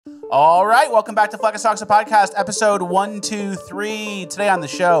All right, welcome back to Fleccas Talks, a podcast, episode 123. Today on the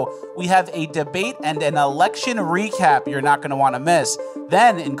show, we have a debate and an election recap you're not going to want to miss.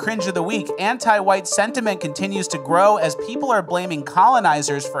 Then, in Cringe of the Week, anti-white sentiment continues to grow as people are blaming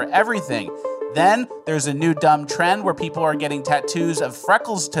colonizers for everything. Then, there's a new dumb trend where people are getting tattoos of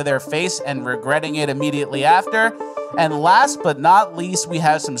freckles to their face and regretting it immediately after. And last but not least, we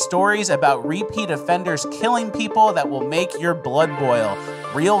have some stories about repeat offenders killing people that will make your blood boil.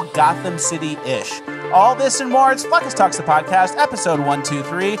 Real Gotham City-ish. All this and more, it's Fleccas Talks, the podcast, episode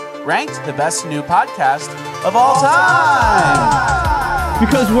 123, ranked the best new podcast of all time.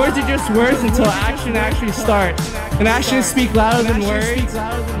 Because words are just words until action actually starts. And actions speak louder than words.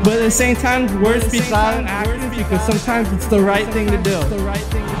 But at the same time, words speak louder than actions because sometimes it's the right thing to do.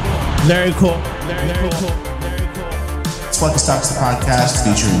 Very cool. Very cool. It's Fleccas Talks, the podcast,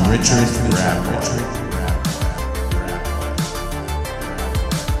 featuring Richard Grab.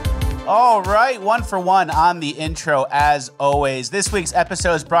 All right, one for one on the intro as always. This week's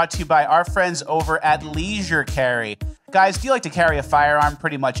episode is brought to you by our friends over at Leisure Carry. Guys, do you like to carry a firearm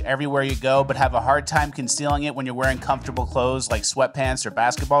pretty much everywhere you go, but have a hard time concealing it when you're wearing comfortable clothes like sweatpants or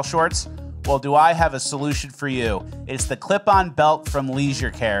basketball shorts? Well, do I have a solution for you? It's the clip-on belt from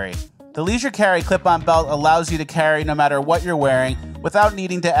Leisure Carry. The Leisure Carry clip-on belt allows you to carry no matter what you're wearing without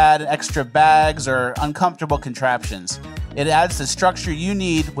needing to add extra bags or uncomfortable contraptions. It adds the structure you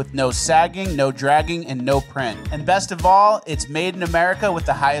need with no sagging, no dragging, and no print. And best of all, it's made in America with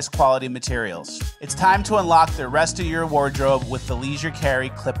the highest quality materials. It's time to unlock the rest of your wardrobe with the Leisure Carry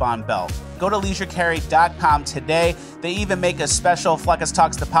clip-on belt. Go to leisurecarry.com today. They even make a special Fleccas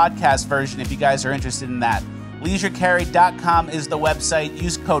Talks the podcast version if you guys are interested in that. LeisureCarry.com is the website.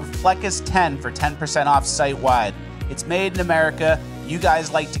 Use code FLECCAS10 for 10% off site-wide. It's made in America. You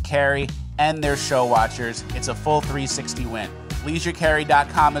guys like to carry, and they're show watchers. It's a full 360 win.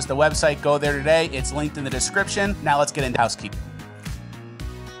 LeisureCarry.com is the website. Go there today. It's linked in the description. Now let's get into housekeeping.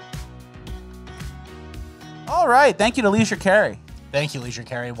 All right. Thank you to Leisure Carry. Thank you, Leisure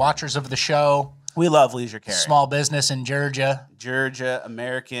Carry. Watchers of the show. We love Leisure Carry. Small business in Georgia. Georgia,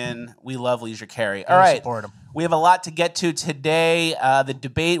 American. We love Leisure Carry. All right. Support them. We have a lot to get to today. The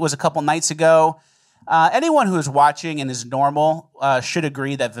debate was a couple nights ago. Anyone who is watching and is normal should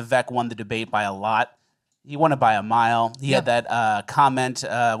agree that Vivek won the debate by a lot. He won it by a mile. He had that comment,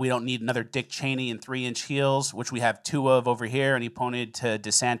 we don't need another Dick Cheney in 3-inch heels, which we have two of over here, and he pointed to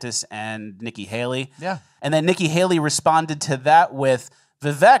DeSantis and Nikki Haley. Yeah. And then Nikki Haley responded to that with,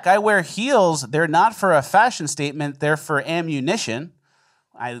 Vivek, I wear heels. They're not for a fashion statement. They're for ammunition.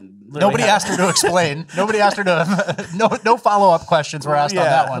 Nobody asked her to explain. Nobody asked her to. No follow-up questions were asked on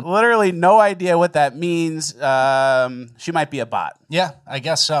that one. Literally no idea what that means. She might be a bot. Yeah, I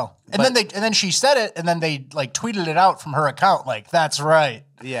guess so. And then she said it, and then they like tweeted it out from her account. Like, that's right.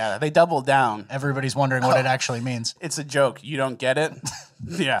 Yeah, they doubled down. Everybody's wondering what it actually means. It's a joke. You don't get it.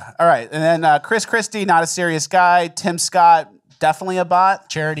 Yeah. All right. And then Chris Christie, not a serious guy. Tim Scott, definitely a bot.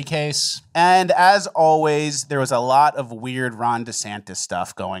 Charity case. And as always, there was a lot of weird Ron DeSantis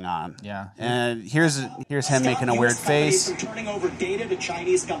stuff going on. Yeah. And here's him making a weird face. Turning over data to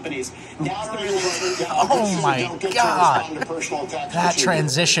Chinese companies. Oh my God. That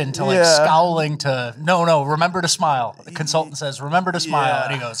transition to like scowling to, no, remember to smile. The consultant says, remember to smile.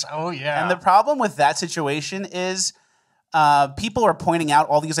 And he goes, oh yeah. And the problem with that situation is people are pointing out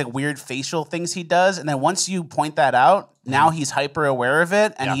all these like weird facial things he does, and then once you point that out, now he's hyper aware of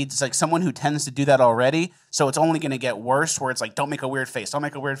it, and he's like someone who tends to do that already. So it's only going to get worse. Where it's like, don't make a weird face, don't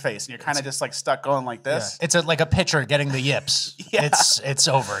make a weird face, and you're kind of just like stuck going like this. Yeah. It's like a pitcher getting the yips. Yeah. It's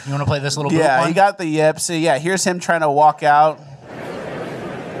over. You want to play this little? Yeah, one? He got the yips. So yeah, here's him trying to walk out.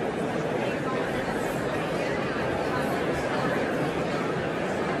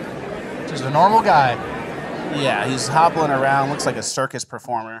 Just a normal guy. Yeah, he's hobbling around, looks like a circus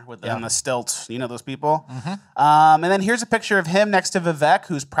performer with on the stilts. You know those people? Mm-hmm. And then here's a picture of him next to Vivek,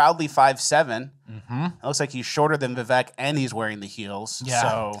 who's proudly 5'7". Mm-hmm. It looks like he's shorter than Vivek, and he's wearing the heels. Yeah.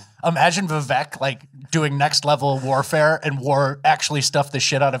 So imagine Vivek like doing next level warfare and actually stuffed the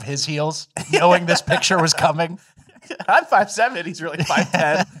shit out of his heels, knowing this picture was coming. I'm 5'7", he's really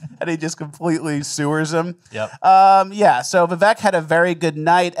 5'10", and he just completely sewers him. Yep. Yeah, so Vivek had a very good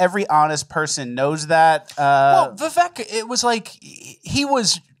night. Every honest person knows that. Well, Vivek, it was like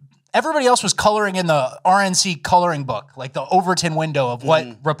everybody else was coloring in the RNC coloring book, like the Overton window of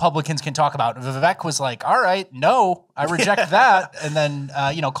what Republicans can talk about. Vivek was like, all right, no, I reject that, and then,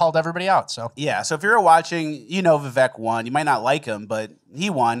 called everybody out. So yeah, so if you're watching, Vivek won. You might not like him, but he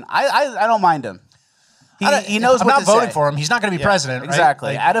won. I don't mind him. He knows I'm what not to voting say. for him. He's not going to be president, right?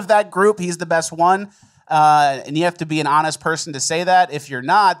 Exactly. Like, out of that group, he's the best one. And you have to be an honest person to say that. If you're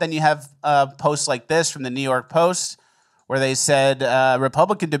not, then you have posts like this from the New York Post, where they said,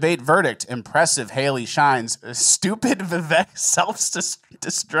 Republican debate verdict, impressive, Haley shines, stupid Vivek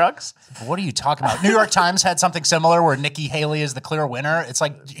self-destructs. What are you talking about? New York Times had something similar where Nikki Haley is the clear winner. It's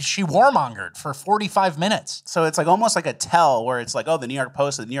like she warmongered for 45 minutes. So it's like almost like a tell where it's like, oh, the New York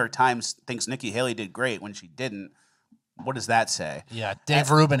Post and the New York Times thinks Nikki Haley did great when she didn't. What does that say? Yeah,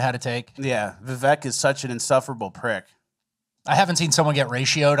 Dave Rubin had a take. Yeah, Vivek is such an insufferable prick. I haven't seen someone get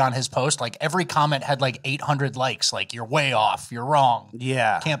ratioed on his post. Like every comment had like 800 likes. Like, you're way off. You're wrong.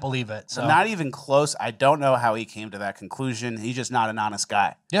 Yeah. Can't believe it. So Not even close. I don't know how he came to that conclusion. He's just not an honest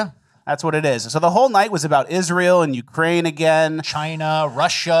guy. yeah. That's what it is. So the whole night was about Israel and Ukraine again. China,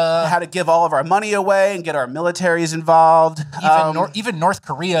 Russia, How to give all of our money away and get our militaries involved. even North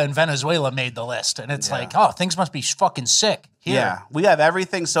Korea and Venezuela made the list. And it's like, oh, things must be fucking sick here. Yeah. We have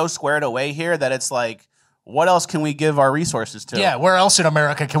everything so squared away here that it's like, what else can we give our resources to? Yeah, where else in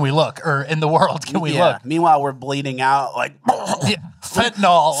America can we look? Or in the world can we look? Meanwhile, we're bleeding out like, Yeah.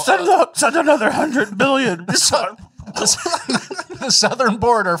 Fentanyl. send another 100 billion. The southern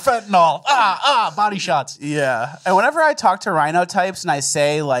border, fentanyl. Body shots. Yeah. And whenever I talk to rhino types and I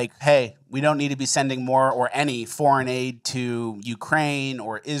say like, hey, we don't need to be sending more or any foreign aid to Ukraine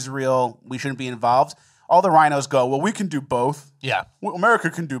or Israel, we shouldn't be involved, all the rhinos go, well, we can do both. Yeah. Well, America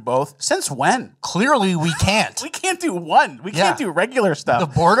can do both. Since when? Clearly we can't. We can't do one. We can't do regular stuff. The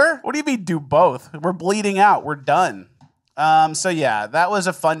border? What do you mean do both? We're bleeding out. We're done. So yeah, that was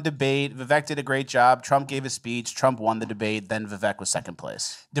a fun debate. Vivek did a great job. Trump gave a speech. Trump won the debate. Then Vivek was second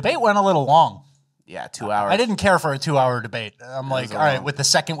place. Debate went a little long. Yeah, 2 hours. I didn't care for a 2-hour debate. I'm like, all right, with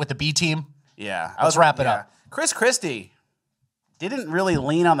the B team. Yeah. Let's wrap it up. Chris Christie didn't really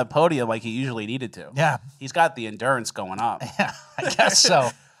lean on the podium like he usually needed to. Yeah. He's got the endurance going up. Yeah, I guess so.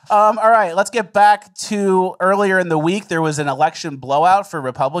 All right, let's get back to earlier in the week. There was an election blowout for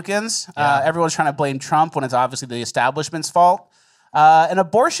Republicans. Everyone's trying to blame Trump when it's obviously the establishment's fault. And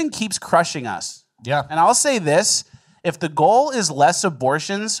abortion keeps crushing us. Yeah. And I'll say this. If the goal is less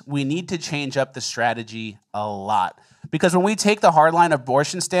abortions, we need to change up the strategy a lot. Because when we take the hardline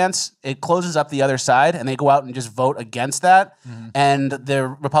abortion stance, it closes up the other side, and they go out and just vote against that. And the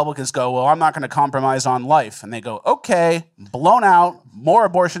Republicans go, well, I'm not going to compromise on life. And they go, okay, blown out, more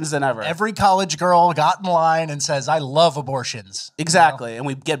abortions than ever. Every college girl got in line and says, I love abortions. Exactly. And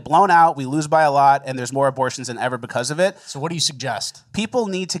we get blown out, we lose by a lot, and there's more abortions than ever because of it. So what do you suggest? People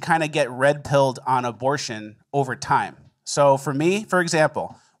need to kind of get red-pilled on abortion over time. So for me, for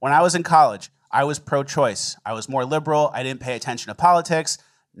example, when I was in college, I was pro-choice. I was more liberal. I didn't pay attention to politics.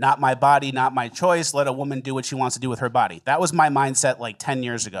 Not my body, not my choice. Let a woman do what she wants to do with her body. That was my mindset like 10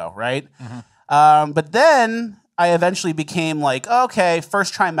 years ago, right? But then I eventually became like, okay,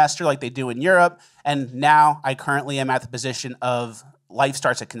 first trimester like they do in Europe. And now I currently am at the position of life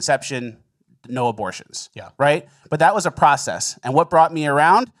starts at conception, no abortions. Yeah. Right? But that was a process. And what brought me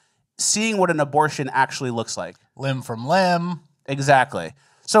around? Seeing what an abortion actually looks like. Limb from limb. Exactly.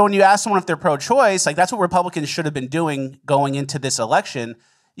 So when you ask someone if they're pro-choice, like that's what Republicans should have been doing going into this election.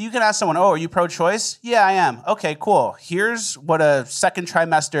 You can ask someone, oh, are you pro-choice? Yeah, I am. Okay, cool. Here's what a second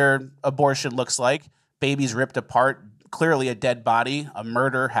trimester abortion looks like. Baby's ripped apart, clearly a dead body, a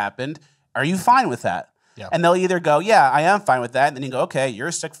murder happened. Are you fine with that? Yeah. And they'll either go, yeah, I am fine with that. And then you go, okay, you're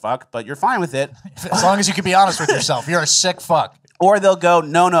a sick fuck, but you're fine with it. As long as you can be honest with yourself, you're a sick fuck. Or they'll go,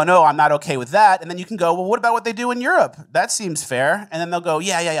 no, I'm not okay with that. And then you can go, well, what about what they do in Europe? That seems fair. And then they'll go,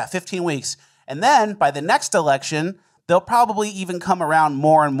 yeah, 15 weeks. And then by the next election, they'll probably even come around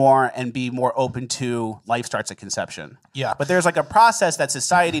more and more and be more open to life starts at conception. Yeah. But there's like a process that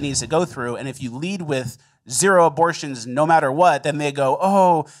society needs to go through. And if you lead with 0 abortions no matter what, then they go,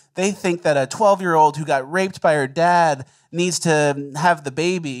 oh, they think that a 12-year-old who got raped by her dad needs to have the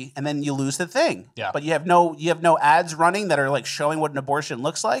baby, and then you lose the thing. Yeah. But you have no ads running that are like showing what an abortion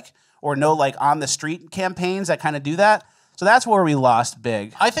looks like, or no like on the street campaigns that kind of do that. So that's where we lost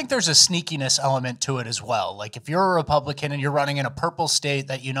big. I think there's a sneakiness element to it as well. Like if you're a Republican and you're running in a purple state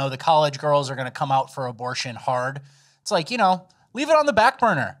that you know the college girls are going to come out for abortion hard, it's like, leave it on the back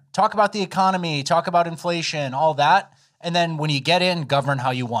burner. Talk about the economy, talk about inflation, all that. And then when you get in, govern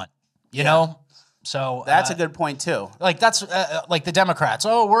how you want, you know? So That's a good point too. like that's like the Democrats.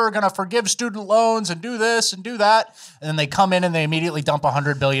 Oh, we're going to forgive student loans and do this and do that. And then they come in and they immediately dump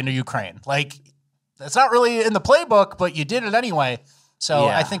 $100 billion to Ukraine. Like that's not really in the playbook, but you did it anyway. So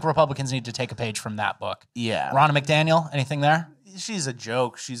Yeah. I think Republicans need to take a page from that book. Yeah. Ronna McDaniel, anything there? she's a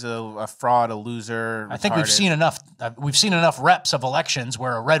joke. She's a fraud, a loser. I think we've retarded. seen enough reps of elections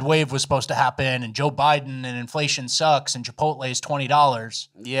where a red wave was supposed to happen, and Joe Biden and inflation sucks, and Chipotle is $20.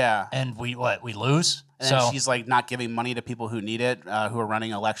 Yeah, and we lose. And then she's like not giving money to people who need it, who are running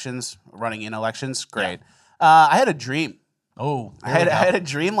in elections. Great. I had a dream. Oh, I had a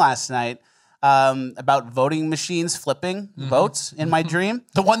dream last night about voting machines flipping votes in my dream.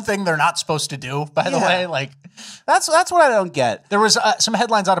 The one thing they're not supposed to do, by the way, like that's what I don't get. There was some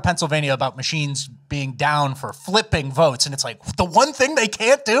headlines out of Pennsylvania about machines being down for flipping votes, and it's like the one thing they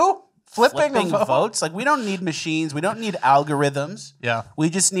can't do. Flipping votes? Like, we don't need machines. We don't need algorithms. Yeah. We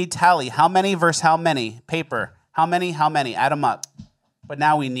just need tally. How many versus how many? Paper. How many? Add them up. But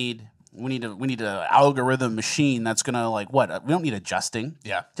now we need an algorithm machine that's gonna like what? We don't need adjusting.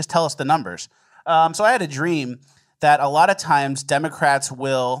 Yeah. Just tell us the numbers. So I had a dream that a lot of times Democrats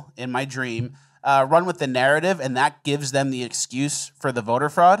will, in my dream, run with the narrative, and that gives them the excuse for the voter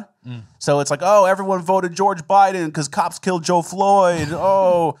fraud. So it's like, oh, everyone voted George Biden because cops killed Joe Floyd.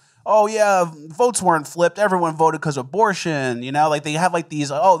 Oh yeah, votes weren't flipped. Everyone voted because of abortion. You know, like they have like these,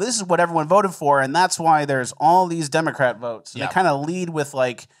 oh, this is what everyone voted for, and that's why there's all these Democrat votes. And They kind of lead with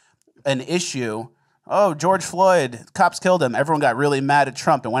like an issue. Oh, George Floyd, cops killed him. Everyone got really mad at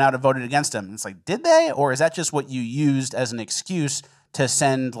Trump and went out and voted against him. And it's like, did they? Or is that just what you used as an excuse to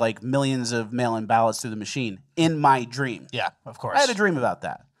send like millions of mail-in ballots through the machine in my dream? Yeah, of course. I had a dream about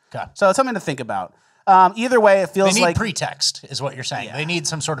that. Okay. So it's something to think about. Either way, it feels they need like pretext is what you're saying. Yeah. They need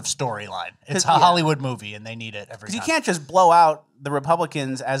some sort of storyline. It's a Hollywood movie, and they need it every time. You can't just blow out the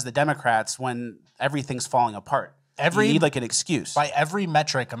Republicans as the Democrats when everything's falling apart. You need like an excuse. By every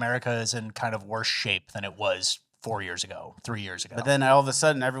metric, America is in kind of worse shape than it was 4 years ago, 3 years ago. But then all of a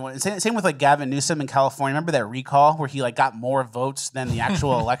sudden, everyone. Same with like Gavin Newsom in California. Remember that recall where he like got more votes than the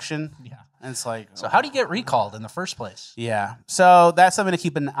actual election? Yeah. And it's like, so how do you get recalled in the first place? Yeah. So that's something to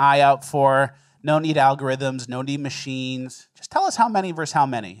keep an eye out for. No need algorithms, no need machines. Just tell us how many versus how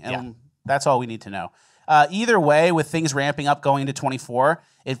many. And that's all we need to know. Either way, with things ramping up going into 24,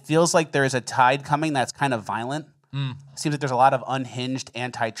 it feels like there is a tide coming that's kind of violent. It seems like there's a lot of unhinged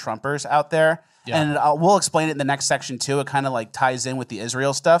anti-Trumpers out there. Yeah. And we'll explain it in the next section too. It kind of like ties in with the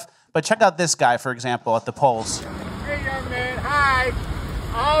Israel stuff. But check out this guy, for example, at the polls. Hey, young man, hi.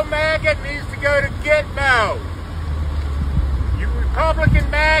 All MAGA needs to go to Gitmo. You Republican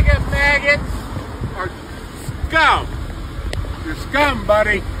maggots are scum. You're scum,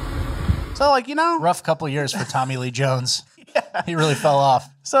 buddy. So, like, you know. Rough couple years for Tommy Lee Jones. Yeah. He really fell off.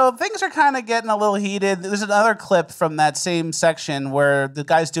 So things are kind of getting a little heated. There's another clip from that same section where the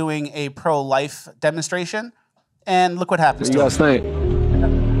guy's doing a pro-life demonstration. And look what happens to him. What do you guys think?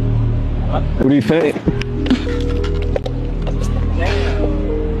 What do you think?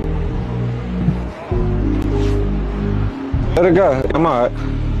 Let it go. I'm all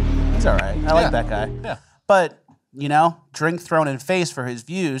right. He's all right. I like that guy. Yeah. But, you know, drink thrown in face for his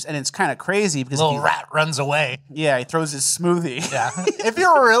views, and it's kind of crazy because little rat runs away. Yeah, he throws his smoothie. Yeah. If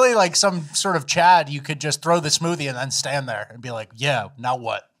you were really like some sort of Chad, you could just throw the smoothie and then stand there and be like, yeah, now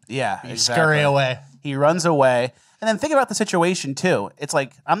what? Yeah, you scurry away. He runs away. And then think about the situation, too. It's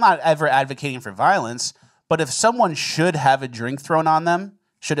like, I'm not ever advocating for violence, but if someone should have a drink thrown on them,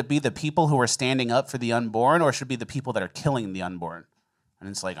 should it be the people who are standing up for the unborn, or should it be the people that are killing the unborn? And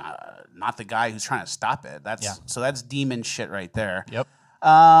it's like, not the guy who's trying to stop it. So that's demon shit right there. Yep.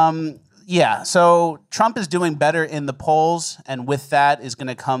 Yeah, so Trump is doing better in the polls, and with that is going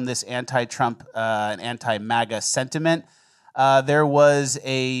to come this anti-Trump and anti-MAGA sentiment. There was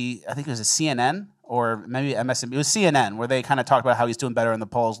I think it was a CNN or maybe MSNBC. It was CNN where they kind of talked about how he's doing better in the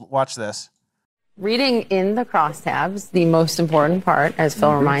polls. Watch this. Reading in the crosstabs, the most important part, as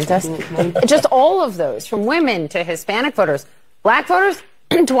Phil reminds us, just all of those, from women to Hispanic voters, black voters,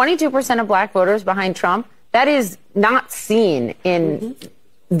 22% of black voters behind Trump. That is not seen in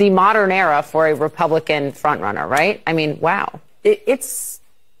the modern era for a Republican frontrunner, right? I mean, wow. It's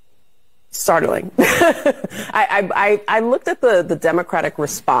startling. I looked at the Democratic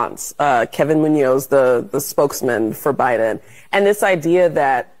response, Kevin Munoz, the spokesman for Biden, and this idea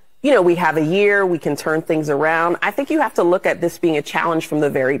that, you know, we have a year, we can turn things around. I think you have to look at this being a challenge from the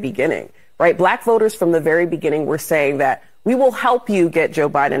very beginning, right? Black voters from the very beginning were saying that we will help you get Joe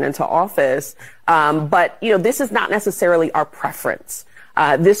Biden into office, but, you know, this is not necessarily our preference.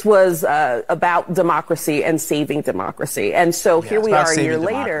 This was about democracy and saving democracy. And so here we are a year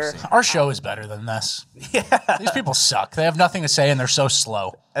later. Our show is better than this. Yeah. These people suck. They have nothing to say and they're so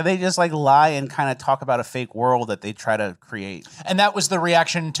slow. And they just like lie and kind of talk about a fake world that they try to create. And that was the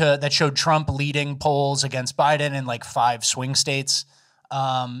reaction that showed Trump leading polls against Biden in like 5 swing states.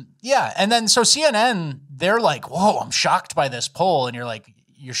 Yeah. And then so CNN, they're like, whoa, I'm shocked by this poll. And you're like,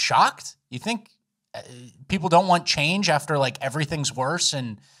 you're shocked? You think people don't want change after like everything's worse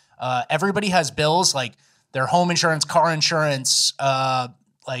and everybody has bills like their home insurance, car insurance,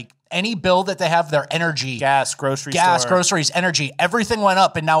 like any bill that they have, their energy, gas, groceries, energy, everything went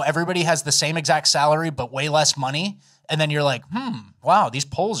up and now everybody has the same exact salary but way less money. And then you're like, wow, these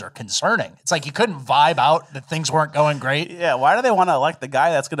polls are concerning. It's like you couldn't vibe out that things weren't going great. Yeah, why do they want to elect the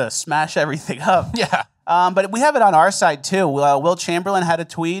guy that's going to smash everything up? Yeah. But we have it on our side, too. Will Chamberlain had a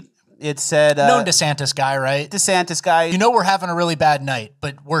tweet. It said... known DeSantis guy, right? DeSantis guy. You know we're having a really bad night,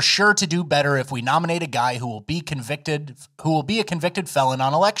 but we're sure to do better if we nominate a guy who will be a convicted felon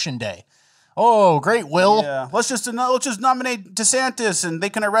on Election Day. Oh, great, Will. Yeah. Let's just nominate DeSantis and they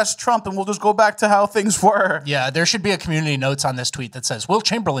can arrest Trump and we'll just go back to how things were. Yeah, there should be a community notes on this tweet that says, Will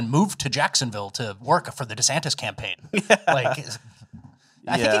Chamberlain moved to Jacksonville to work for the DeSantis campaign. Yeah. Like,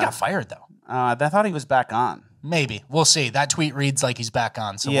 I think he got fired, though. I thought he was back on. Maybe. We'll see. That tweet reads like he's back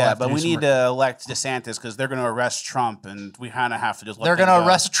on. So yeah, but we need to elect DeSantis because they're going to arrest Trump and we kind of have to just let They're going to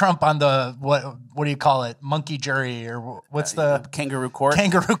arrest Trump on the, what do you call it? Monkey jury or what's the? Kangaroo court.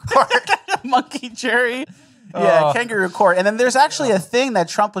 Kangaroo court. Monkey jury. Yeah, kangaroo court. And then there's actually a thing that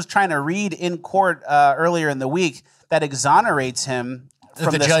Trump was trying to read in court earlier in the week that exonerates him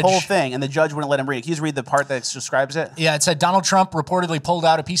from this whole thing, and the judge wouldn't let him read it. Can you just read the part that describes it? Yeah, it said Donald Trump reportedly pulled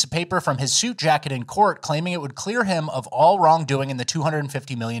out a piece of paper from his suit jacket in court, claiming it would clear him of all wrongdoing in the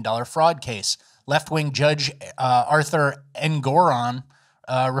 $250 million fraud case. Left-wing Judge Arthur Engoron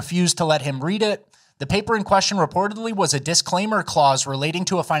refused to let him read it. The paper in question reportedly was a disclaimer clause relating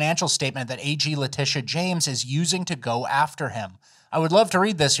to a financial statement that AG Letitia James is using to go after him. I would love to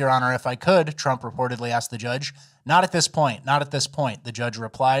read this, Your Honor, if I could, Trump reportedly asked the judge. Not at this point, not at this point, the judge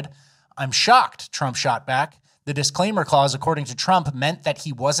replied. I'm shocked, Trump shot back. The disclaimer clause, according to Trump, meant that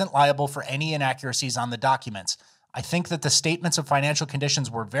he wasn't liable for any inaccuracies on the documents. I think that the statements of financial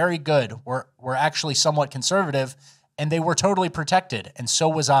conditions were very good, were actually somewhat conservative, and they were totally protected, and so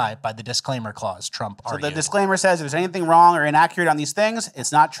was I by the disclaimer clause, Trump argued. So the disclaimer says if there's anything wrong or inaccurate on these things,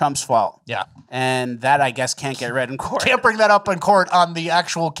 it's not Trump's fault. Yeah. And that, I guess, can't get read in court. Can't bring that up in court on the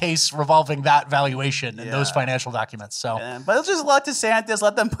actual case revolving that valuation and those financial documents. So, but let's just let DeSantis,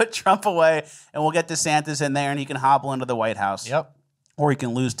 let them put Trump away, and we'll get DeSantis in there, and he can hobble into the White House. Yep. Or he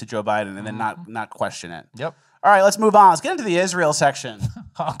can lose to Joe Biden and then not question it. Yep. All right, let's move on. Let's get into the Israel section.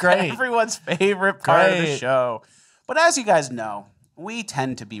 Oh, great. Everyone's favorite part of the show. But as you guys know, we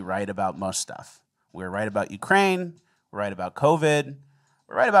tend to be right about most stuff. We're right about Ukraine. We're right about COVID.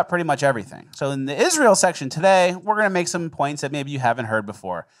 We're right about pretty much everything. So in the Israel section today, we're going to make some points that maybe you haven't heard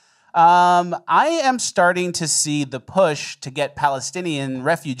before. I am starting to see the push to get Palestinian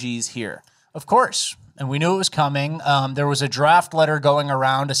refugees here. Of course. And we knew it was coming. There was a draft letter going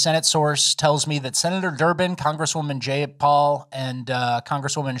around. A Senate source tells me that Senator Durbin, Congresswoman Jay Paul, and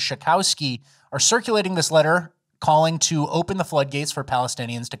Congresswoman Schakowsky are circulating this letter calling to open the floodgates for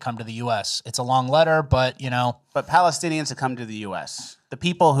Palestinians to come to the U.S. It's a long letter, but, you know. But Palestinians to come to the U.S. The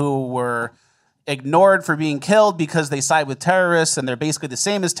people who were ignored for being killed because they side with terrorists and they're basically the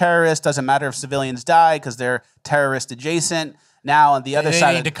same as terrorists. Doesn't matter if civilians die because they're terrorist adjacent. Now on the other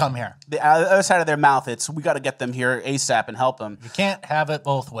side, they need to come here. The other side of their mouth, it's we got to get them here ASAP and help them. You can't have it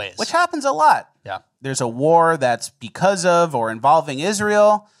both ways. Which happens a lot. Yeah. There's a war that's because of or involving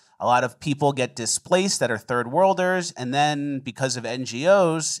Israel. A lot of people get displaced that are third worlders, and then because of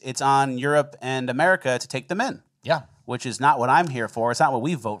NGOs, it's on Europe and America to take them in. Yeah. Which is not what I'm here for. It's not what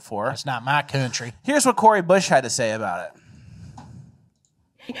we vote for. It's not my country. Here's what Cori Bush had to say about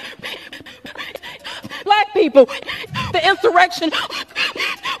it. Black people, the insurrection,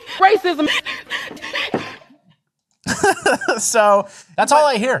 racism. So that's all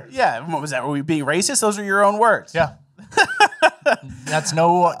I hear. Yeah. What was that? Were we being racist? Those are your own words. Yeah. That's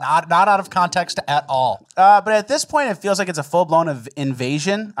not out of context at all. But at this point, it feels like it's a full-blown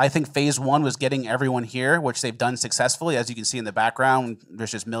invasion. I think phase one was getting everyone here, which they've done successfully. As you can see in the background,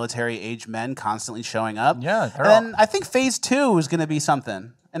 there's just military-aged men constantly showing up. Yeah. And then I think phase two is going to be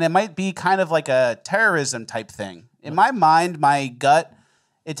something. And it might be kind of like a terrorism type thing. In my mind, my gut,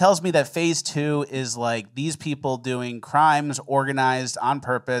 it tells me that phase two is like these people doing crimes organized on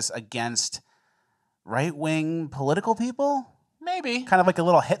purpose against right-wing political people? Maybe. Kind of like a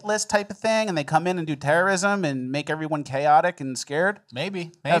little hit list type of thing, and they come in and do terrorism and make everyone chaotic and scared?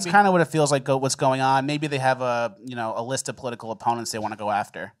 Maybe. That's kind of what it feels like what's going on. Maybe they have a list of political opponents they want to go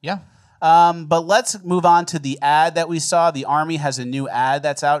after. Yeah. But let's move on to the ad that we saw. The Army has a new ad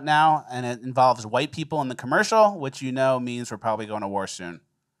that's out now, and it involves white people in the commercial, which you know means we're probably going to war soon.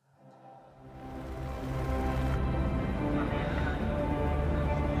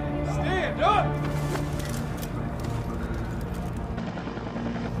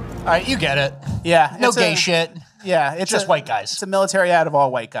 All right, you get it. Yeah. No gay shit. Yeah. It's just white guys. It's a military ad of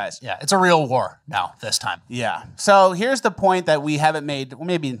all white guys. Yeah, it's a real war now, this time. Yeah. So here's the point that we haven't made. Well,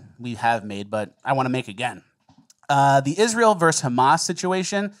 maybe we have made, but I want to make again. The Israel versus Hamas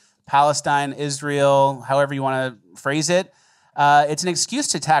situation, Palestine, Israel, however you want to phrase it, it's an excuse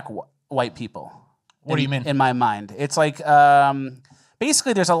to attack white people. What do you mean? In my mind. It's like,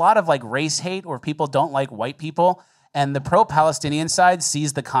 basically there's a lot of like race hate where people don't like white people. And the pro-Palestinian side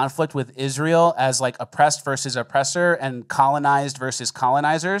sees the conflict with Israel as like oppressed versus oppressor and colonized versus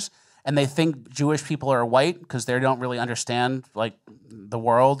colonizers. And they think Jewish people are white because they don't really understand like the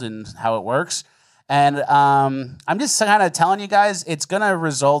world and how it works. And I'm just kind of telling you guys, it's going to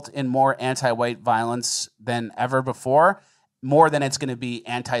result in more anti-white violence than ever before, more than it's going to be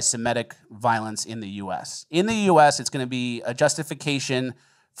anti-Semitic violence in the U.S. In the U.S., it's going to be a justification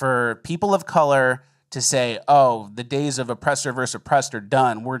for people of color to say, oh, the days of oppressor versus oppressed are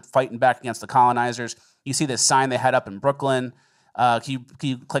done. We're fighting back against the colonizers. You see this sign they had up in Brooklyn. Can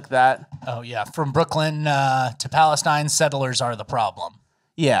you click that? Oh, yeah. From Brooklyn to Palestine, settlers are the problem.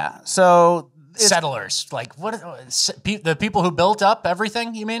 Yeah. So settlers, like what? The people who built up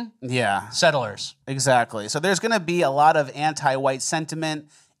everything, you mean? Yeah. Settlers. Exactly. So there's going to be a lot of anti-white sentiment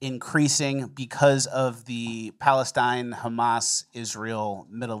increasing because of the Palestine, Hamas, Israel,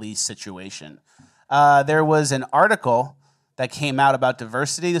 Middle East situation. There was an article that came out about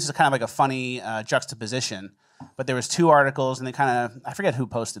diversity. This is kind of like a funny juxtaposition, but there was two articles, and they kind of, I forget who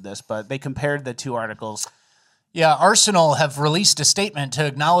posted this, but they compared the two articles. Yeah, Arsenal have released a statement to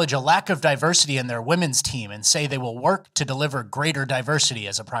acknowledge a lack of diversity in their women's team and say they will work to deliver greater diversity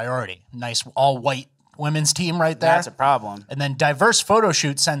as a priority. Nice all-white women's team right there. That's a problem. And then diverse photo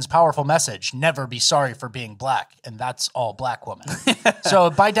shoot sends powerful message, never be sorry for being black. And that's all black women. So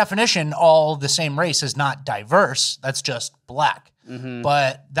by definition, all the same race is not diverse. That's just black. Mm-hmm.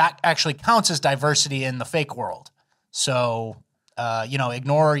 But that actually counts as diversity in the fake world. So,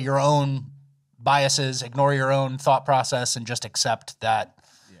 ignore your own biases, ignore your own thought process, and just accept that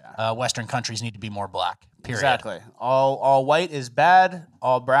Western countries need to be more black, period. Exactly. All white is bad,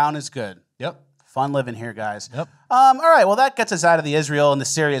 all brown is good. Yep. Fun living here, guys. Yep. All right, well, that gets us out of the Israel and the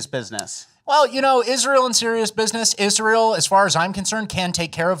serious business. Well, Israel and serious business. Israel, as far as I'm concerned, can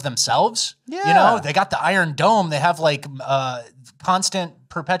take care of themselves. Yeah. They got the Iron Dome. They have like constant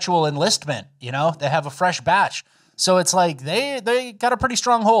perpetual enlistment. They have a fresh batch. So it's like they got a pretty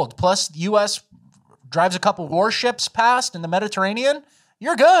strong hold. Plus, the U.S. drives a couple warships past in the Mediterranean.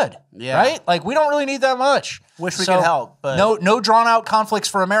 You're good, right? Like, we don't really need that much. Wish we could help, but no drawn-out conflicts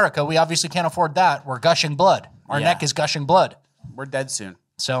for America. We obviously can't afford that. We're gushing blood. Our neck is gushing blood. We're dead soon.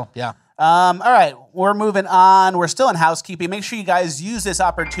 So, yeah. All right, we're moving on. We're still in housekeeping. Make sure you guys use this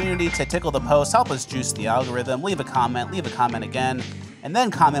opportunity to tickle the post, help us juice the algorithm, leave a comment again, and then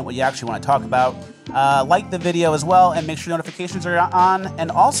comment what you actually want to talk about. Like the video as well, and make sure notifications are on.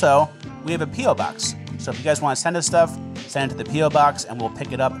 And also, we have a P.O. box. So if you guys want to send us stuff, send it to the P.O. box, and we'll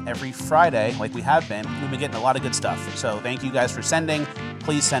pick it up every Friday like we have been. We've been getting a lot of good stuff. So thank you guys for sending.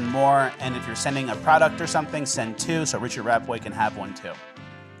 Please send more. And if you're sending a product or something, send two so Richard Rapboy can have one too.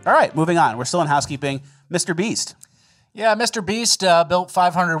 All right, moving on. We're still in housekeeping. Mr. Beast. Yeah, Mr. Beast built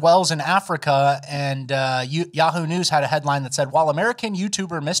 500 wells in Africa, and Yahoo News had a headline that said, while American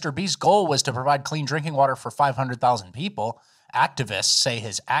YouTuber Mr. Beast's goal was to provide clean drinking water for 500,000 people, activists say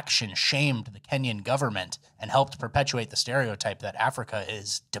his action shamed the Kenyan government and helped perpetuate the stereotype that Africa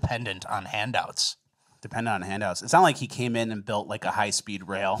is dependent on handouts. Dependent on handouts. It's not like he came in and built like a high-speed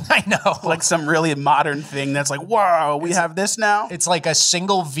rail. I know. Like some really modern thing that's like, whoa, we have this now? It's like a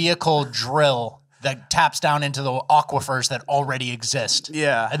single vehicle drill that taps down into the aquifers that already exist.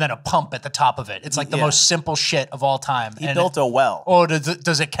 Yeah. And then a pump at the top of it. It's like the most simple shit of all time. He built a well. Oh, does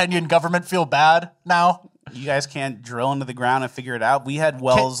the Kenyan government feel bad now? You guys can't drill into the ground and figure it out. We had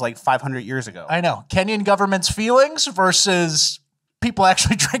wells like 500 years ago. I know. Kenyan government's feelings versus people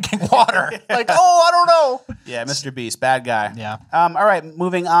actually drinking water. Like, I don't know. Yeah, Mr. Beast, bad guy. Yeah. All right,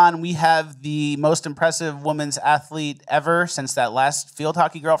 moving on. We have the most impressive women's athlete ever since that last field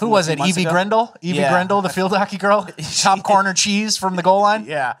hockey girl. Who was it? Evie Grendel? Evie Grendel, the field hockey girl? Top corner cheese from the goal line?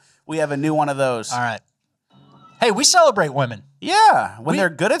 Yeah. We have a new one of those. All right. Hey, we celebrate women. Yeah. When they're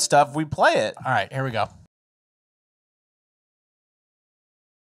good at stuff, we play it. All right, here we go.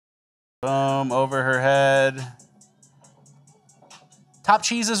 Boom, over her head. Top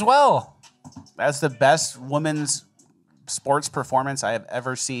cheese as well. That's the best women's sports performance I have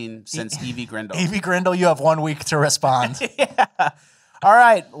ever seen since Evie Grendel. Evie Grendel, you have 1 week to respond. Yeah. All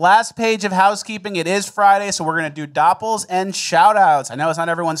right, last page of housekeeping. It is Friday, so we're going to do doppels and shout-outs. I know it's not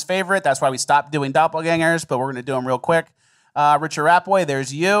everyone's favorite. That's why we stopped doing doppelgangers, but we're going to do them real quick. Richard Rapway,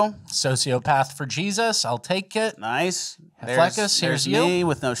 there's you. Sociopath for Jesus, I'll take it. Nice. Fleccas, here's you. Me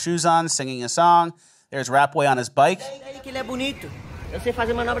with no shoes on, singing a song. There's Rapway on his bike. That's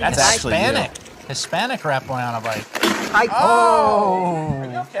actually Hispanic. Hispanic Rapway on a bike. Oh! Are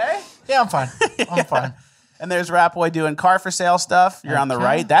you okay? Yeah, I'm fine. I'm fine. And there's Rapway doing car for sale stuff. You're on the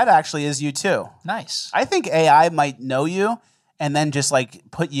right. That actually is you too. Nice. I think AI might know you and then just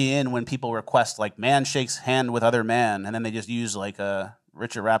like put you in when people request like man shakes hand with other man, and then they just use like a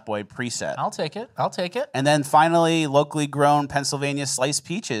Richard Rapway preset. I'll take it. I'll take it. And then finally, locally grown Pennsylvania sliced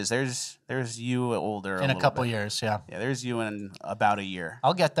peaches. There's you older in a couple years. Yeah. Yeah. There's you in about a year.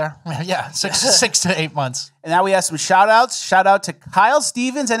 I'll get there. Yeah. 6 to 8 months. And now we have some shout outs. Shout out to Kyle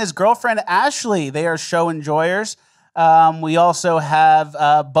Stevens and his girlfriend Ashley. They are show enjoyers. We also have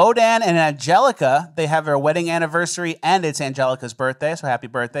Bodan and Angelica. They have their wedding anniversary, and it's Angelica's birthday. So happy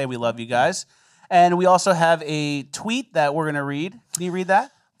birthday. We love you guys. And we also have a tweet that we're going to read. Can you read that?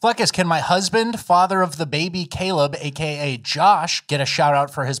 Fleccas, can my husband, father of the baby Caleb, a.k.a. Josh, get a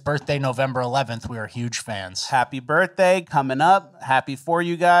shout-out for his birthday November 11th? We are huge fans. Happy birthday coming up. Happy for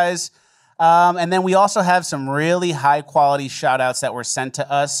you guys. And then we also have some really high-quality shout-outs that were sent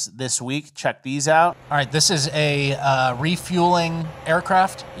to us this week. Check these out. All right, this is a refueling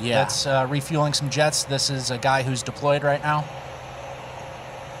aircraft. Yeah. That's refueling some jets. This is a guy who's deployed right now.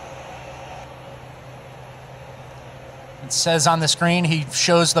 It says on the screen, he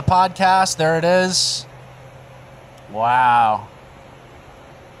shows the podcast. There it is. Wow.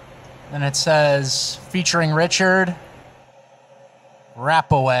 And it says, featuring Richard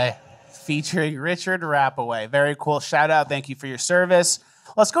Rapaway. Featuring Richard Rapaway. Very cool. Shout out. Thank you for your service.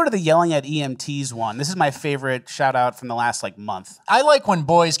 Let's go to the yelling at EMTs one. This is my favorite shout out from the last month. I like when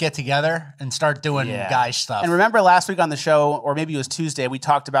boys get together and start doing guy stuff. And remember last week on the show, or maybe it was Tuesday, we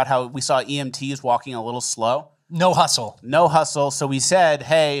talked about how we saw EMTs walking a little slow. No hustle. No hustle. So we said,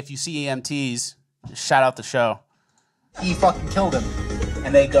 hey, if you see EMTs, just shout out the show. He fucking killed him.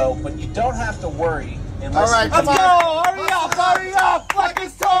 And they go, but you don't have to worry. All right, let's go. Hurry up.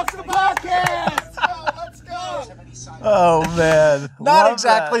 Fleccas Talks, the podcast. Let's go. Oh, man. Not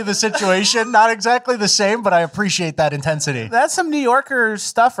exactly the situation. Not exactly the same, but I appreciate that intensity. That's some New Yorker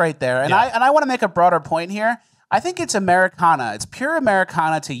stuff right there. And I want to make a broader point here. I think it's Americana. It's pure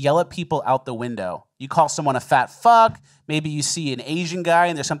Americana to yell at people out the window. You call someone a fat fuck. Maybe you see an Asian guy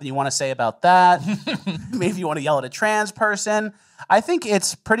and there's something you want to say about that. Maybe you want to yell at a trans person. I think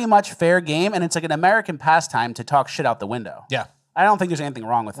it's pretty much fair game, and it's like an American pastime to talk shit out the window. Yeah. I don't think there's anything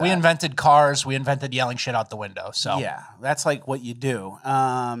wrong with that. We invented cars. We invented yelling shit out the window. So yeah, that's like what you do.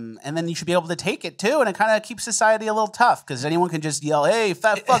 And then you should be able to take it too, and it kind of keeps society a little tough because anyone can just yell, "Hey,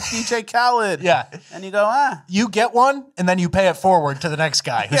 fat fuck DJ Khaled." Yeah. And you go, You get one, and then you pay it forward to the next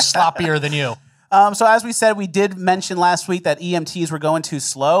guy who's sloppier than you. So as we said, we did mention last week that EMTs were going too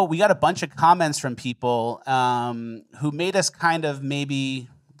slow. We got a bunch of comments from people who made us kind of maybe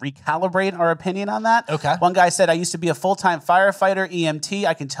recalibrate our opinion on that. Okay. One guy said, I used to be a full-time firefighter, EMT.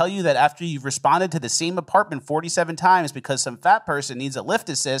 I can tell you that after you've responded to the same apartment 47 times because some fat person needs a lift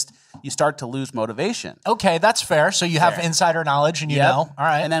assist, you start to lose motivation. Okay, that's fair. So you have insider knowledge and you know. All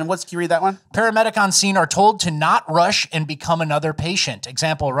right. And then can you read that one? Paramedic on scene are told to not rush and become another patient.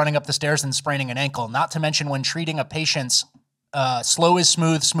 Example, running up the stairs and spraining an ankle. Not to mention when treating a patient's slow is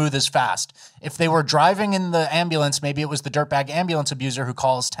smooth, smooth is fast. If they were driving in the ambulance, maybe it was the dirtbag ambulance abuser who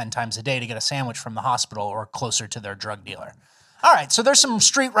calls 10 times a day to get a sandwich from the hospital or closer to their drug dealer. All right, so there's some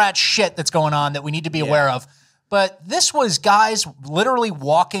street rat shit that's going on that we need to be aware of. But this was guys literally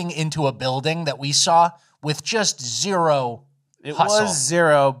walking into a building that we saw with just zero hustle. It was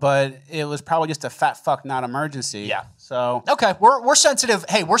zero, but it was probably just a fat fuck, not emergency. Yeah. So okay, we're sensitive.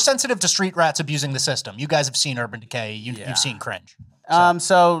 Hey, we're sensitive to street rats abusing the system. You guys have seen Urban Decay. You've seen Cringe.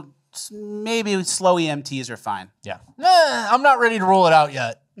 So maybe slow EMTs are fine. Yeah. I'm not ready to rule it out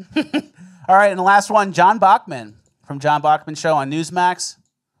yet. All right, and the last one, John Bachman from John Bachman Show on Newsmax.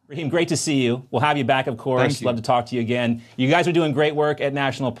 Raheem, great to see you. We'll have you back, of course. Thank you. Love to talk to you again. You guys are doing great work at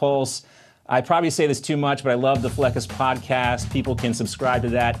National Pulse. I probably say this too much, but I love the Fleccas podcast. People can subscribe to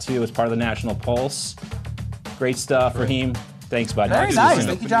that, too, as part of the National Pulse. Great stuff, Raheem. Thanks, bud. Very nice.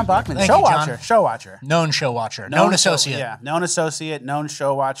 Thank you, John Bachman. Thank show you, John. watcher. Show watcher. Known show watcher. Known associate. Yeah, known associate, known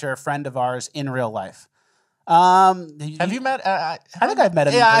show watcher, friend of ours in real life. Have you met? I think I've met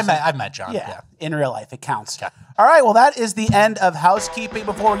him. Yeah, in person. I've met John. Yeah, in real life. It counts. Okay. All right, well, that is the end of housekeeping.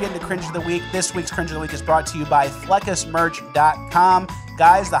 Before we get into Cringe of the Week, this week's Cringe of the Week is brought to you by FleccasMerch.com.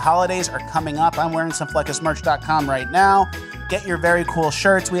 Guys, the holidays are coming up. I'm wearing some FleccasMerch.com right now. Get your very cool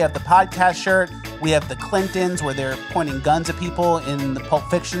shirts. We have the podcast shirt. We have the Clintons where they're pointing guns at people in the Pulp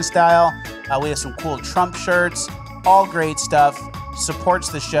Fiction style. We have some cool Trump shirts. All great stuff. Supports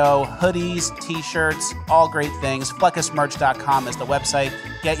the show. Hoodies, t-shirts, all great things. Fleccasmerch.com is the website.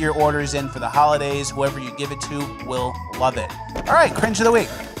 Get your orders in for the holidays. Whoever you give it to will love it. All right, cringe of the week.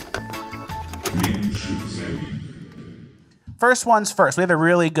 First one's first. We have a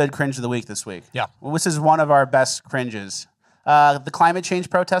really good cringe of the week this week. Yeah. Well, this is one of our best cringes. The climate change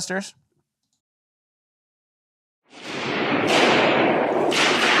protesters.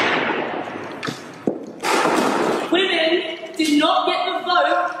 Women did not get the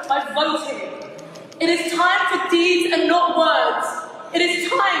vote by voting. It is time for deeds and not words. It is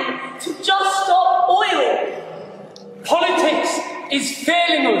time to just stop oil. Politics is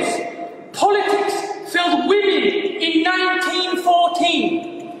failing us. Politics failed women in 1914.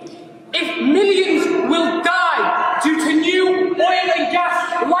 If millions will die due to new oil and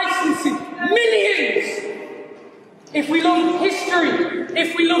gas licensing, millions! If we love history,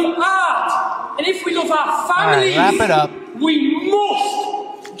 if we love art, and if we love our families, all right, wrap it up. We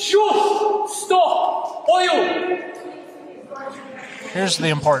must just stop oil. Here's the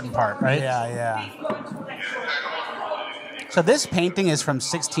important part, right? Yeah. So this painting is from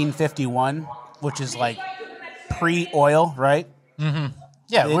 1651, which is like pre-oil, right? Mm-hmm.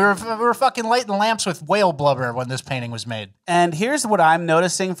 Yeah, we were fucking lighting lamps with whale blubber when this painting was made. And here's what I'm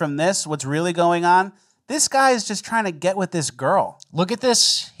noticing from this, what's really going on. This guy is just trying to get with this girl. Look at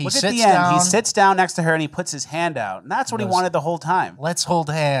this. Look at the end. He sits down next to her and he puts his hand out. And that's what he wanted the whole time. Let's hold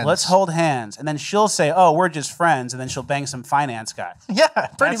hands. Let's hold hands. And then she'll say, oh, we're just friends. And then she'll bang some finance guy. Yeah,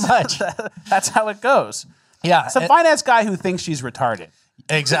 pretty much. That's how it goes. Yeah. Some finance guy who thinks she's retarded.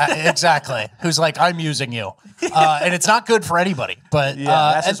 Exactly. Who's like, I'm using you. And it's not good for anybody. But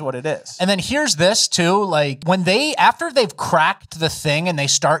yeah, that's just what it is. And then here's this too. Like when after they've cracked the thing and they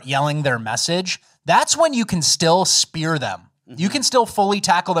start yelling their message, that's when you can still spear them. You can still fully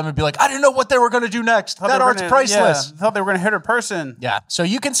tackle them and be like, I didn't know what they were going to do next. That art's priceless. Yeah, thought they were going to hit a person. Yeah. So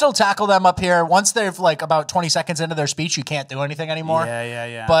you can still tackle them up here. Once they've like about 20 seconds into their speech, you can't do anything anymore.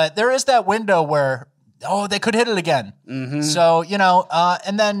 Yeah. But there is that window where, they could hit it again. Mm-hmm. So,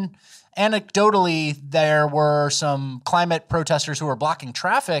 and then anecdotally, there were some climate protesters who were blocking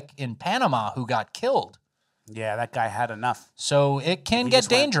traffic in Panama who got killed. Yeah, that guy had enough. So it can get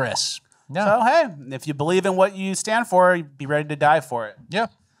dangerous. Yeah. So, hey, if you believe in what you stand for, be ready to die for it. Yeah.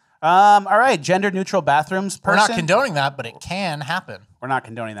 All right, gender-neutral bathrooms. We're not condoning that, but it can happen. We're not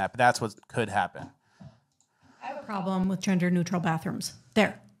condoning that, but that's what could happen. I have a problem with gender-neutral bathrooms.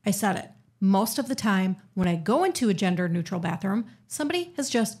 There, I said it. Most of the time, when I go into a gender-neutral bathroom, somebody has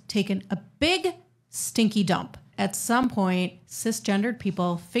just taken a big, stinky dump. At some point, cisgendered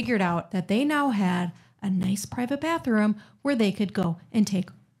people figured out that they now had a nice private bathroom where they could go and take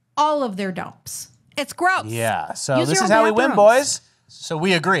all of their dumps. It's gross. Yeah, so this is how we win, boys. So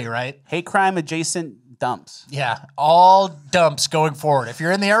we agree, right? Hate crime adjacent dumps. Yeah, all dumps going forward. If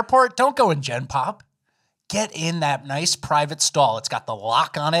you're in the airport, don't go in Gen Pop. Get in that nice private stall. It's got the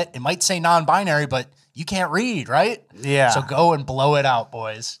lock on it. It might say non-binary, but you can't read, right? Yeah. So go and blow it out,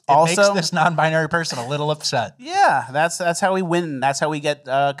 boys. It makes this non-binary person a little upset. Yeah, that's how we win. That's how we get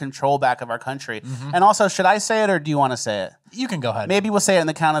control back of our country. Mm-hmm. And also, should I say it or do you want to say it? You can go ahead. Maybe we'll say it in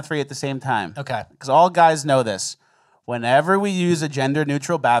the count of 3 at the same time. Okay. Because all guys know this. Whenever we use a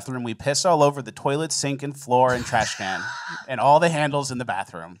gender-neutral bathroom, we piss all over the toilet, sink, and floor and trash can, and all the handles in the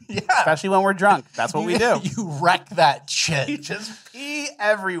bathroom. Yeah. Especially when we're drunk. That's what we do. You wreck that shit. You just pee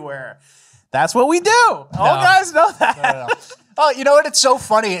everywhere. That's what we do. All guys know that. No. Oh, you know what? It's so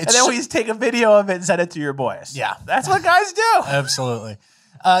funny. And then we just take a video of it and send it to your boys. Yeah. That's what guys do. Absolutely.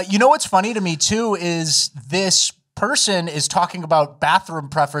 You know what's funny to me, too, is this person is talking about bathroom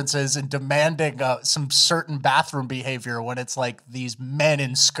preferences and demanding some certain bathroom behavior when it's like these men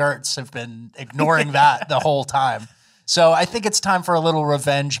in skirts have been ignoring that the whole time. So I think it's time for a little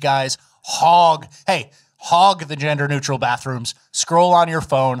revenge, guys. Hog the gender-neutral bathrooms. Scroll on your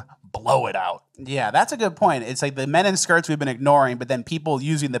phone. Blow it out. Yeah, that's a good point. It's like the men in skirts we've been ignoring, but then people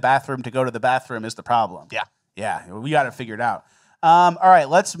using the bathroom to go to the bathroom is the problem. Yeah. Yeah, we got it figured out. All right,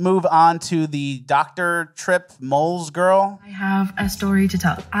 let's move on to the doctor trip moles girl. I have a story to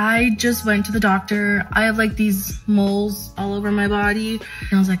tell. I just went to the doctor. I have like these moles all over my body.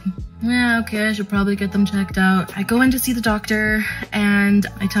 And I was like, yeah, okay, I should probably get them checked out. I go in to see the doctor and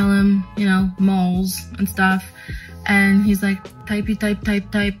I tell him, moles and stuff. And he's like,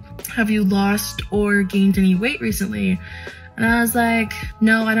 type. Have you lost or gained any weight recently? And I was like,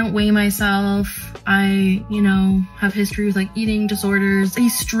 no, I don't weigh myself. I, have history with like eating disorders. He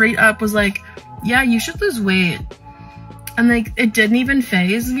straight up was like, yeah, you should lose weight. And like, it didn't even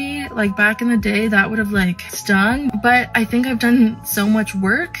faze me. Like back in the day, that would have like stung. But I think I've done so much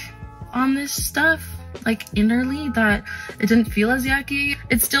work on this stuff, like innerly, that it didn't feel as yucky.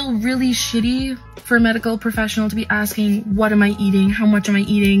 It's still really shitty for a medical professional to be asking, what am I eating? How much am I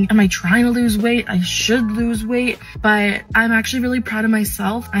eating? Am I trying to lose weight? I should lose weight. But I'm actually really proud of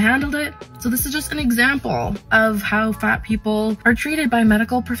myself. I handled it. So this is just an example of how fat people are treated by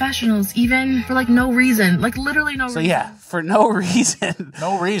medical professionals, even for like no reason, like literally no reason. So yeah, for no reason.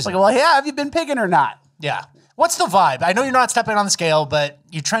 No reason. Like, well, yeah, have you been pigging or not? Yeah. What's the vibe? I know you're not stepping on the scale, but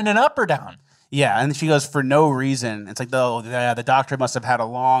you trending up or down? Yeah, and she goes, for no reason. It's like, the doctor must have had a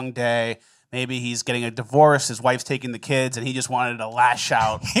long day. Maybe he's getting a divorce, his wife's taking the kids, and he just wanted to lash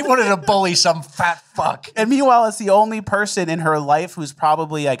out. He wanted to bully some fat fuck. And meanwhile, it's the only person in her life who's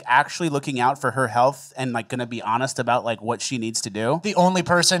probably like actually looking out for her health and like going to be honest about like what she needs to do. The only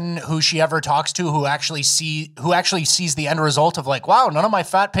person who she ever talks to who actually sees the end result of like, wow, none of my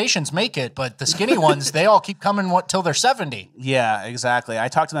fat patients make it, but the skinny ones, they all keep coming till they're 70. Yeah, exactly. I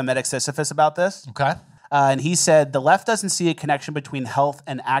talked to my medic Sisyphus about this. Okay. And he said, the left doesn't see a connection between health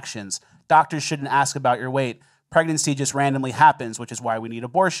and actions. Doctors shouldn't ask about your weight. Pregnancy just randomly happens, which is why we need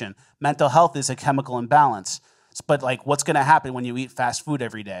abortion. Mental health is a chemical imbalance. But like, what's going to happen when you eat fast food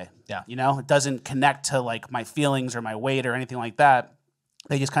every day? Yeah. You know, it doesn't connect to like my feelings or my weight or anything like that.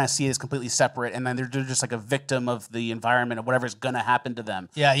 They just kind of see it as completely separate. And then they're just like a victim of the environment of whatever's going to happen to them.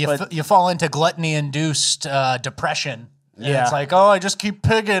 Yeah. You fall into gluttony-induced depression. And Yeah. it's like, oh, I just keep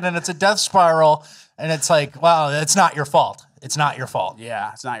pigging and it's a death spiral. And it's like, wow, it's not your fault. It's not your fault.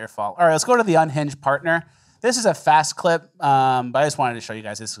 Yeah, it's not your fault. All right, let's go to the unhinged partner. This is a fast clip, but I just wanted to show you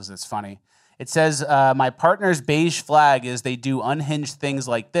guys this because it's funny. It says, my partner's beige flag is they do unhinged things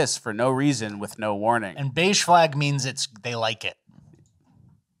like this for no reason with no warning. And beige flag means they like it.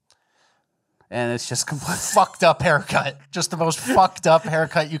 And it's just complete fucked up haircut. Just the most fucked up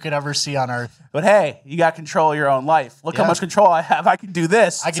haircut you could ever see on earth. But hey, you got control of your own life. Look how much control I have. I can do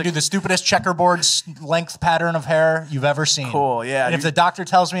this. I can do the stupidest checkerboard length pattern of hair you've ever seen. Cool, yeah. And if the doctor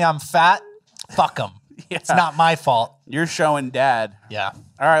tells me I'm fat, fuck him. Yeah. It's not my fault. You're showing dad. Yeah.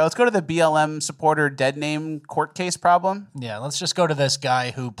 All right, let's go to the BLM supporter dead name court case problem. Yeah, let's just go to this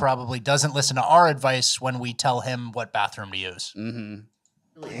guy who probably doesn't listen to our advice when we tell him what bathroom to use. Mm-hmm.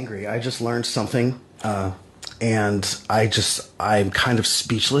 Really angry. I just learned something, and I'm kind of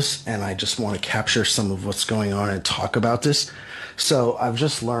speechless, and I just want to capture some of what's going on and talk about this. So I've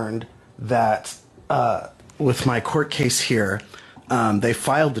just learned that with my court case here, they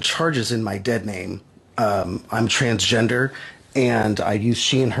filed the charges in my dead name. I'm transgender, and I use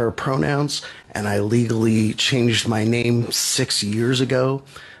she and her pronouns, and I legally changed my name 6 years ago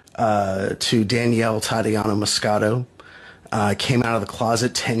to Danielle Tatiana Moscato. Came out of the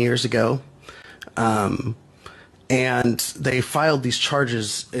closet 10 years ago. And they filed these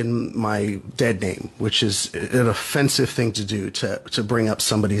charges in my dead name, which is an offensive thing to do, to bring up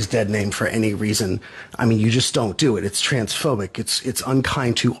somebody's dead name for any reason. I mean, you just don't do it. It's transphobic. It's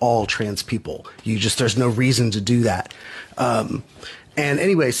unkind to all trans people. There's no reason to do that. And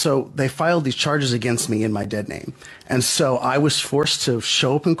anyway, so they filed these charges against me in my dead name. And so I was forced to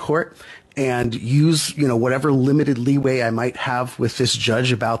show up in court and use, whatever limited leeway I might have with this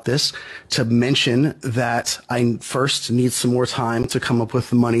judge about this to mention that I first need some more time to come up with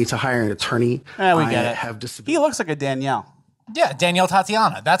the money to hire an attorney. We get it. He looks like a Danielle. Yeah, Danielle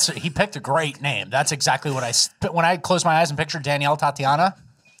Tatiana. He picked a great name. That's exactly what when I close my eyes and picture Danielle Tatiana,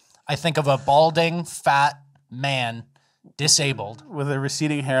 I think of a balding, fat man, disabled. With a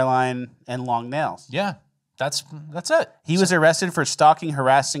receding hairline and long nails. Yeah. That's it. He was arrested for stalking,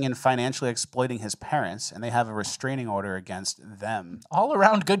 harassing, and financially exploiting his parents, and they have a restraining order against them. All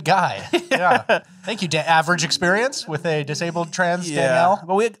around good guy. Yeah. Thank you. Average experience with a disabled trans Danielle?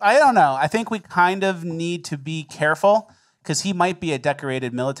 But I don't know. I think we kind of need to be careful because he might be a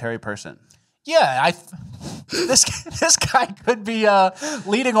decorated military person. Yeah, this guy could be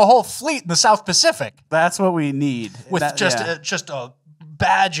leading a whole fleet in the South Pacific. That's what we need. With just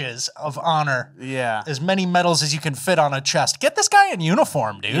badges of honor. Yeah. As many medals as you can fit on a chest. Get this guy in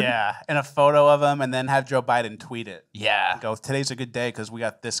uniform, dude. Yeah. And a photo of him and then have Joe Biden tweet it. Yeah. Go, today's a good day because we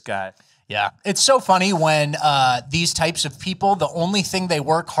got this guy. Yeah. It's so funny when these types of people, the only thing they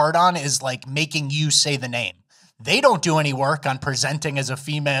work hard on is like making you say the name. They don't do any work on presenting as a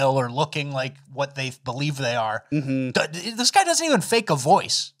female or looking like what they believe they are. Mm-hmm. This guy doesn't even fake a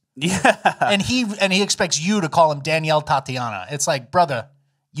voice. Yeah. And he expects you to call him Danielle Tatiana. It's like, brother,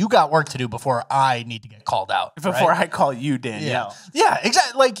 you got work to do before I need to get called out. Before I call you Danielle. Yeah,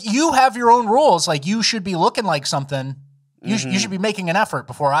 exactly. Like, you have your own rules. Like, you should be looking like something You should be making an effort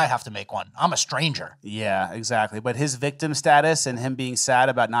before I have to make one. I'm a stranger. Yeah, exactly. But his victim status and him being sad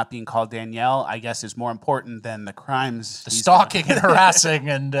about not being called Danielle, I guess, is more important than the crimes. The stalking and harassing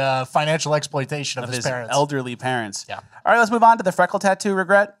and financial exploitation of his parents. Elderly parents. Yeah. All right, let's move on to the freckle tattoo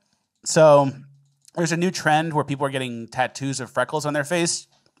regret. So there's a new trend where people are getting tattoos of freckles on their face,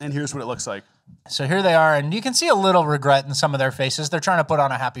 and here's what it looks like. So here they are, and you can see a little regret in some of their faces. They're trying to put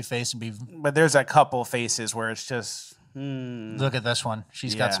on a happy face and be... But there's a couple faces where it's just... Look at this one.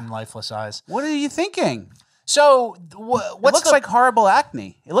 She's got some lifeless eyes. What are you thinking? So it looks like horrible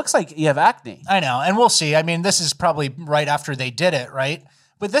acne. It looks like you have acne. I know, and we'll see. I mean, this is probably right after they did it, right?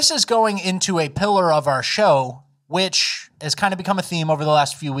 But this is going into a pillar of our show, which has kind of become a theme over the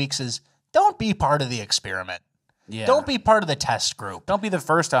last few weeks, is don't be part of the experiment. Yeah. Don't be part of the test group. Don't be the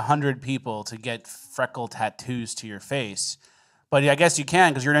first 100 people to get freckle tattoos to your face. But I guess you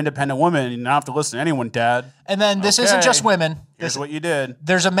can because you're an independent woman and you don't have to listen to anyone, Dad. And then this isn't just women. Here's what you did.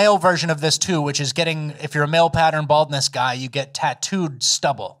 There's a male version of this too, which is getting, if you're a male pattern baldness guy, you get tattooed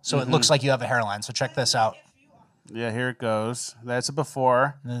stubble. So it looks like you have a hairline. So check this out. Yeah, here it goes. That's a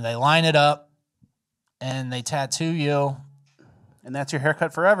before. And then they line it up and they tattoo you. And that's your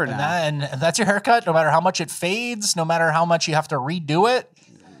haircut forever now. And that's your haircut, no matter how much it fades, no matter how much you have to redo it.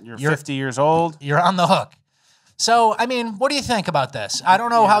 You're 50 years old. You're on the hook. So, I mean, what do you think about this? I don't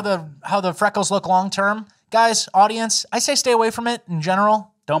know how the freckles look long term. Guys, audience, I say stay away from it in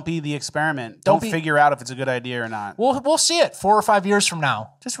general. Don't be the experiment. Don't figure out if it's a good idea or not. We'll see it 4 or 5 years from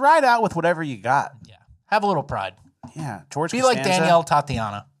now. Just ride out with whatever you got. Yeah. Have a little pride. Yeah. George Be like Danielle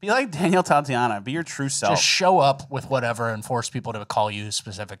Tatiana. Be like Danielle Tatiana. Be your true self. Just show up with whatever and force people to call you a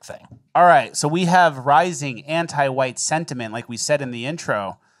specific thing. All right. So we have rising anti-white sentiment, like we said in the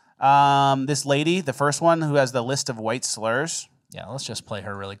intro. This lady, the first one who has the list of white slurs. Yeah, let's just play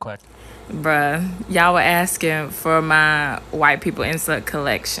her really quick. Bruh, y'all were asking for my white people insert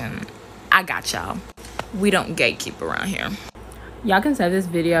collection. I got y'all. We don't gatekeep around here. Y'all can save this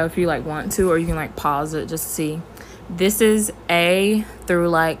video if you want to, or you can pause it just to see. This is A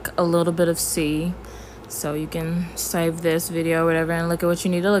through a little bit of C. So you can save this video or whatever and look at what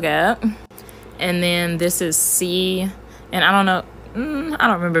you need to look at. And then this is C, and I don't know. I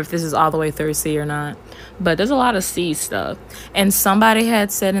don't remember if this is all the way through C or not, but there's a lot of C stuff. And somebody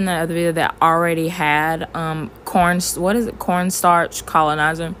had said in that other video that already had cornstarch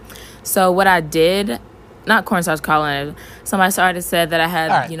colonizer. So what I did, not cornstarch colonizer, somebody started said that I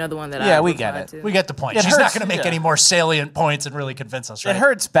had, the one that I we get it. We get the point. She's not going to make any more salient points and really convince us, right? It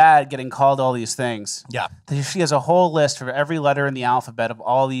hurts bad getting called all these things. Yeah. She has a whole list for every letter in the alphabet of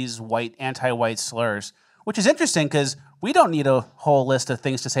all these anti-white slurs, which is interesting because we don't need a whole list of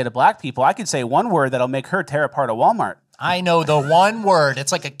things to say to black people. I could say one word that'll make her tear apart a Walmart. I know the one word.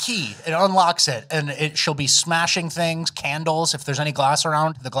 It's like a key. It unlocks it, and she'll be smashing things, candles. If there's any glass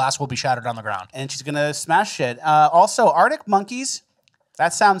around, the glass will be shattered on the ground. And she's going to smash shit. Also, Arctic monkeys.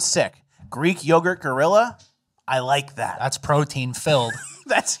 That sounds sick. Greek yogurt gorilla. I like that. That's protein filled.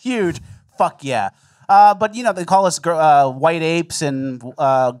 That's huge. Fuck yeah. But, they call us white apes and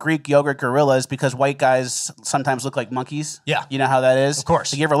Greek yogurt gorillas because white guys sometimes look like monkeys. Yeah. You know how that is? Of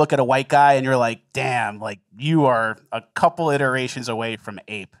course. You ever look at a white guy and you're like, damn, you are a couple iterations away from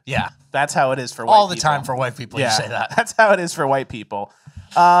ape. Yeah. That's how it is for white people. All the time for white people, you say that. That's how it is for white people.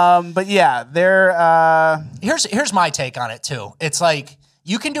 But yeah, they're... Here's my take on it, too. It's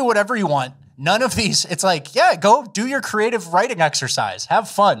you can do whatever you want. None of these, it's go do your creative writing exercise. Have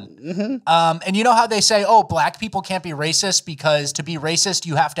fun. And you know how they say, oh, black people can't be racist because to be racist,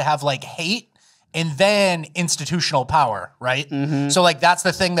 you have to have hate and then institutional power, right? So that's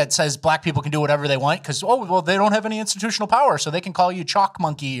the thing that says black people can do whatever they want because, they don't have any institutional power, so they can call you chalk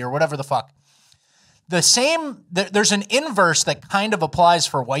monkey or whatever the fuck. There's an inverse that kind of applies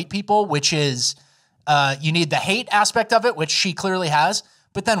for white people, which is you need the hate aspect of it, which she clearly has.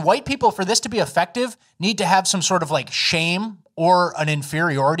 But then white people, for this to be effective, need to have some sort of shame or an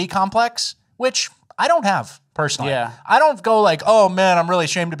inferiority complex, which I don't have personally. Yeah. I don't go oh man, I'm really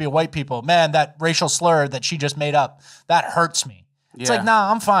ashamed to be a white people. Man, that racial slur that she just made up, that hurts me. It's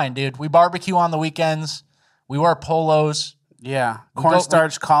nah, I'm fine, dude. We barbecue on the weekends. We wear polos. Yeah.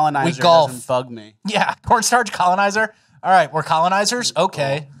 Cornstarch colonizer doesn't bug me. Yeah. Cornstarch colonizer. All right. We're colonizers.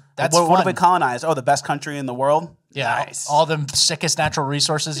 Okay. That's what have we colonized? Oh, the best country in the world? Yeah. Nice. All the sickest natural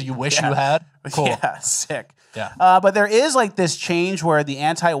resources you wish you had. Cool. Yeah. Sick. Yeah. But there is like this change where the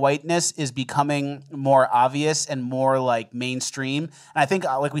anti-whiteness is becoming more obvious and more like mainstream. And I think,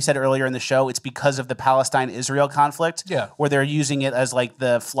 like we said earlier in the show, it's because of the Palestine-Israel conflict. Yeah. Where they're using it as like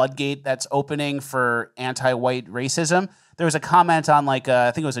the floodgate that's opening for anti-white racism. There was a comment on like,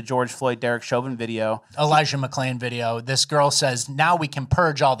 I think it was a George Floyd, Derek Chauvin video. Elijah McClain video. This girl says, now we can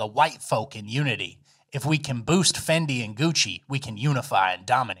purge all the white folk in unity. If we can boost Fendi and Gucci, we can unify and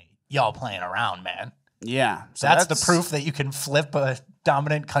dominate. Y'all playing around, man. Yeah. So that's the proof that you can flip a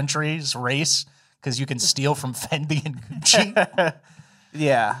dominant country's race because you can steal from Fendi and Gucci.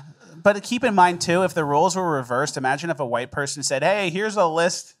 Yeah. But keep in mind, too, if the roles were reversed, imagine if a white person said, hey, here's a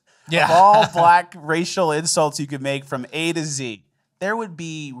list of all black racial insults you could make from A to Z. There would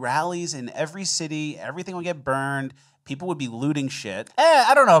be rallies in every city. Everything would get burned. People would be looting shit.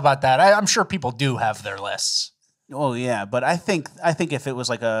 I don't know about that. I'm sure people do have their lists. Oh, yeah. But I think if it was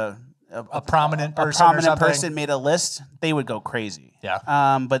like a prominent person made a list, they would go crazy. Yeah.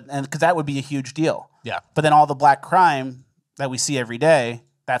 Because that would be a huge deal. Yeah. But then all the black crime that we see every day,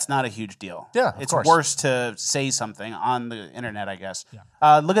 that's not a huge deal. Yeah, it's worse to say something on the internet, I guess.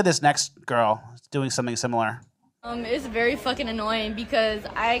 Look at this next girl doing something similar. It's very fucking annoying because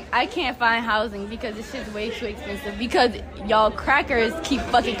I can't find housing because this shit's way too expensive because y'all crackers keep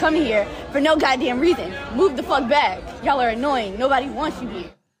fucking coming here for no goddamn reason. Move the fuck back. Y'all are annoying. Nobody wants you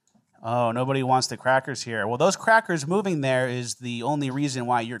here. Oh, nobody wants the crackers here. Well, those crackers moving there is the only reason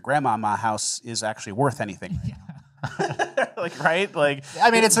why your grandmama house is actually worth anything. Like, right? Like,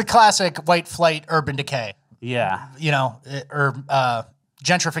 I mean, it's the classic white flight, urban decay. Yeah. You know, or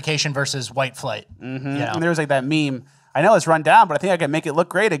gentrification versus white flight. Mm-hmm. You know? And there was like that meme. I know it's run down, but I think I can make it look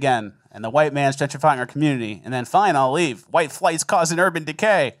great again. And the white man's gentrifying our community. And then fine, I'll leave. White flight's causing urban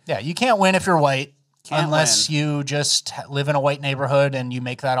decay. Yeah, you can't win if you're white. Unless you just live in a white neighborhood and you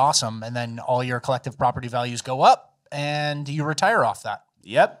make that awesome. And then all your collective property values go up and you retire off that.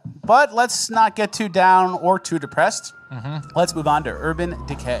 Yep. But let's not get too down or too depressed. Let's move on to Urban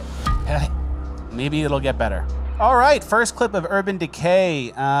Decay. Maybe it'll get better. All right. First clip of Urban Decay.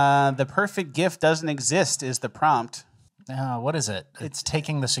 The perfect gift doesn't exist is the prompt. What is it? It's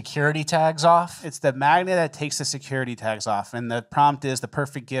taking the security tags off? It's the magnet that takes the security tags off. And the prompt is the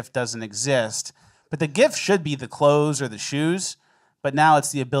perfect gift doesn't exist. But the gift should be the clothes or the shoes. But now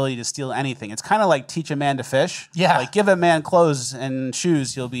it's the ability to steal anything. It's kind of like teach a man to fish. Yeah. Like give a man clothes and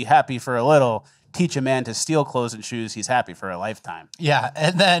shoes, he'll be happy for a little. Teach a man to steal clothes and shoes, he's happy for a lifetime. Yeah.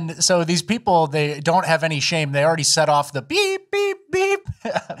 And then, so these people, they don't have any shame. They already set off the beep, beep, beep,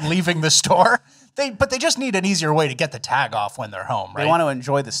 leaving the store. But they just need an easier way to get the tag off when they're home, right? They want to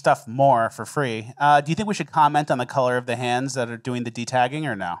enjoy the stuff more for free. Do you think we should comment on the color of the hands that are doing the detagging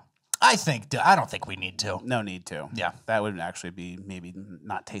or no? I don't think we need to. No need to. Yeah. That would actually be maybe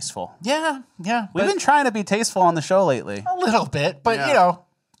not tasteful. Yeah, yeah. We've been trying to be tasteful on the show lately. A little bit, but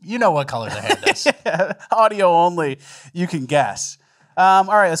you know what color the hand is. Yeah, audio only, you can guess. All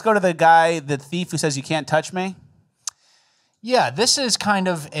right, let's go to the guy, the thief who says you can't touch me. Yeah, this is kind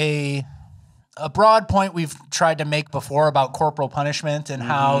of a broad point we've tried to make before about corporal punishment and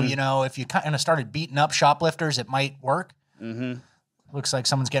how, if you kind of started beating up shoplifters, it might work. Mm-hmm. Looks like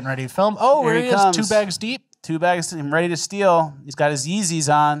someone's getting ready to film. Oh, here he is, 2 bags deep. 2 bags, I'm ready to steal. He's got his Yeezys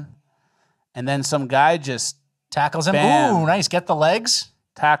on. And then some guy just tackles him. Bam. Ooh, nice. Get the legs.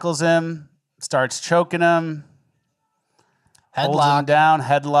 Tackles him, starts choking him. Holds him Headlock. down,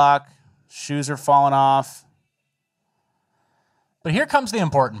 headlock. Shoes are falling off. But here comes the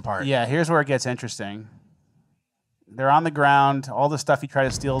important part. Yeah, here's where it gets interesting. They're on the ground. All the stuff he tried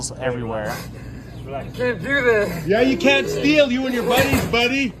to steal is everywhere. You can't do this. Yeah, you can't steal. You and your buddies,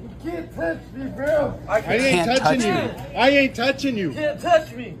 buddy. You can't touch me, bro. I ain't touching you. I ain't touching you. You can't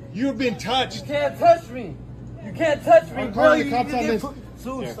touch me. You've been touched. You can't touch me. You can't touch me, I'm bro. calling the cops on this.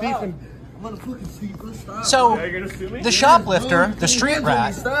 So, the shoplifter, the street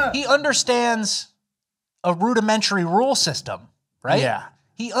rat, he understands a rudimentary rule system, right? Yeah.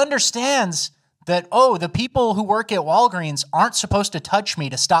 He understands that, the people who work at Walgreens aren't supposed to touch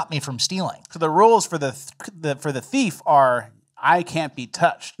me to stop me from stealing. So the rules for the thief are I can't be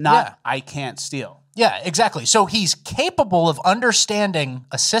touched, not I can't steal. Yeah, exactly. So he's capable of understanding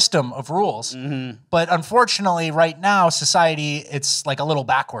a system of rules, but unfortunately right now, society, it's like a little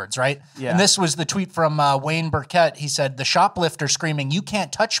backwards, right? Yeah. And this was the tweet from Wayne Burkett. He said, the shoplifter screaming, "You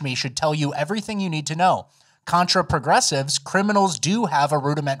can't touch me," should tell you everything you need to know. Contra progressives, criminals do have a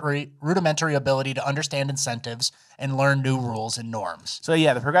rudimentary ability to understand incentives and learn new rules and norms. So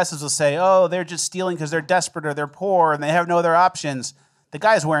yeah, the progressives will say, they're just stealing because they're desperate or they're poor and they have no other options. The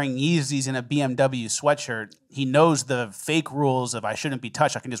guy's wearing Yeezys in a BMW sweatshirt. He knows the fake rules of I shouldn't be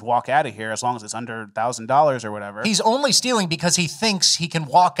touched. I can just walk out of here as long as it's under $1,000 or whatever. He's only stealing because he thinks he can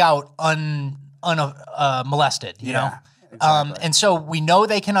walk out molested, you know? Exactly. And so we know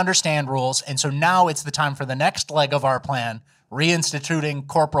they can understand rules. And so now it's the time for the next leg of our plan, reinstituting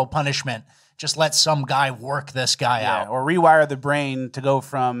corporal punishment. Just let some guy work this guy out. Or rewire the brain to go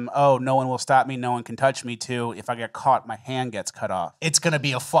from, oh, no one will stop me, no one can touch me, to if I get caught, my hand gets cut off. It's going to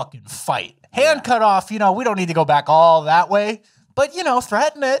be a fucking fight. Hand cut off, you know, we don't need to go back all that way. But, you know,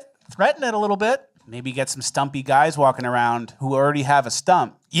 threaten it a little bit. Maybe get some stumpy guys walking around who already have a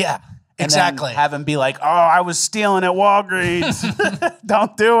stump. Yeah, exactly. Have him be like, oh, I was stealing at Walgreens.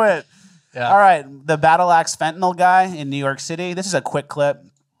 Don't do it. Yeah. All right, the Battle Axe fentanyl guy in New York City. This is a quick clip.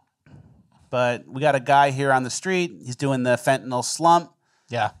 But we got a guy here on the street. He's doing the fentanyl slump.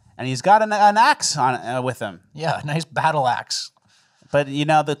 Yeah. And he's got an axe on with him. Yeah, a nice battle axe. But, you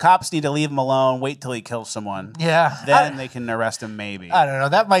know, the cops need to leave him alone, wait till he kills someone. Yeah. Then they can arrest him maybe. I don't know.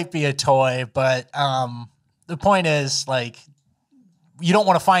 That might be a toy, but the point is, like, you don't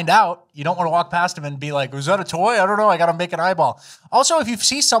want to find out. You don't want to walk past him and be like, was that a toy? I don't know. I got to make an eyeball. Also, if you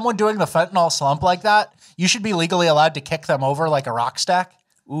see someone doing the fentanyl slump like that, you should be legally allowed to kick them over like a rock stack.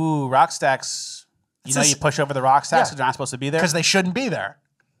 Ooh, rock stacks. You know, you push over the rock stacks, they're not supposed to be there? Because they shouldn't be there.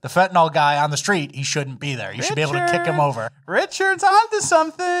 The fentanyl guy on the street, he shouldn't be there. You should be able to kick him over. Richard's onto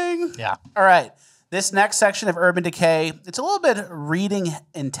something. Yeah. All right. This next section of Urban Decay, it's a little bit reading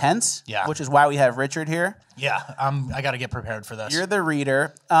intense, which is why we have Richard here. Yeah, I got to get prepared for this. You're the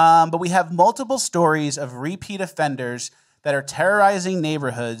reader. But we have multiple stories of repeat offenders that are terrorizing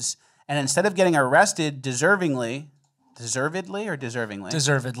neighborhoods, and instead of getting arrested deservedly, they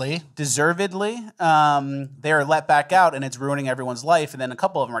are let back out, and it's ruining everyone's life, and then a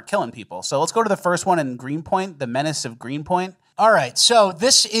couple of them are killing people. So let's go to the first one in Greenpoint, the menace of Greenpoint. All right, so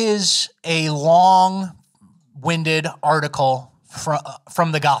this is a long-winded article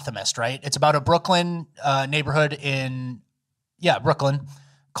from The Gothamist, right? It's about a Brooklyn neighborhood in, Brooklyn,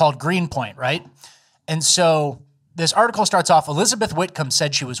 called Greenpoint, right? And so this article starts off, Elizabeth Whitcomb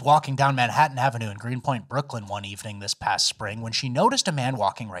said she was walking down Manhattan Avenue in Greenpoint, Brooklyn one evening this past spring when she noticed a man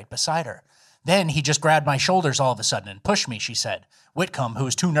walking right beside her. Then he just grabbed my shoulders all of a sudden and pushed me, she said. Whitcomb, who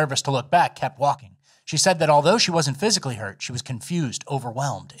was too nervous to look back, kept walking. She said that although she wasn't physically hurt, she was confused,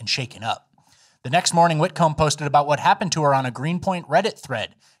 overwhelmed, and shaken up. The next morning, Whitcomb posted about what happened to her on a Greenpoint Reddit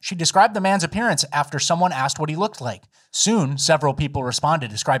thread. She described the man's appearance after someone asked what he looked like. Soon, several people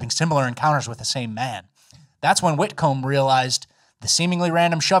responded describing similar encounters with the same man. That's when Whitcomb realized the seemingly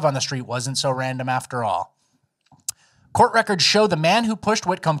random shove on the street wasn't so random after all. Court records show the man who pushed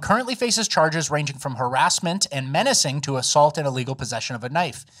Whitcomb currently faces charges ranging from harassment and menacing to assault and illegal possession of a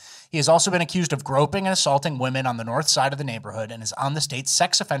knife. He has also been accused of groping and assaulting women on the north side of the neighborhood and is on the state's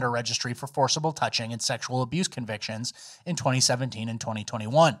sex offender registry for forcible touching and sexual abuse convictions in 2017 and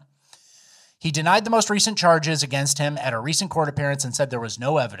 2021. He denied the most recent charges against him at a recent court appearance and said there was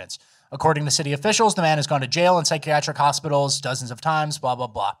no evidence. According to city officials, the man has gone to jail and psychiatric hospitals dozens of times, blah, blah,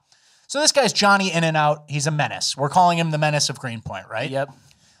 blah. So this guy's Johnny in and out. He's a menace. We're calling him the menace of Greenpoint, right? Yep.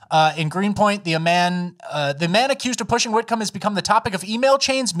 In Greenpoint, the man accused of pushing Whitcomb has become the topic of email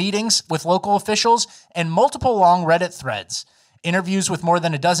chains, meetings with local officials, and multiple long Reddit threads. Interviews with more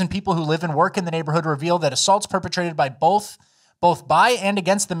than a dozen people who live and work in the neighborhood reveal that assaults perpetrated by both by and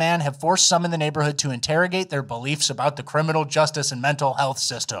against the man have forced some in the neighborhood to interrogate their beliefs about the criminal justice and mental health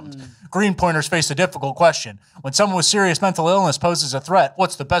systems. Greenpointers face a difficult question. When someone with serious mental illness poses a threat,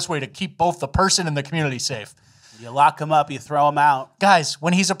 what's the best way to keep both the person and the community safe? You lock him up, you throw him out. Guys,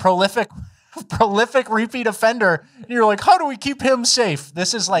 when he's a prolific repeat offender, you're like, how do we keep him safe?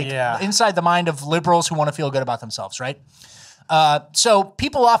 This is like inside the mind of liberals who want to feel good about themselves, right? So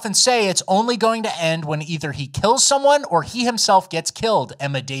people often say it's only going to end when either he kills someone or he himself gets killed,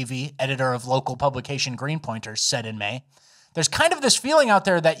 Emma Davey, editor of local publication Greenpointers, said in May. There's kind of this feeling out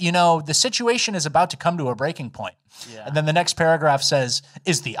there that, you know, the situation is about to come to a breaking point. Yeah. And then the next paragraph says,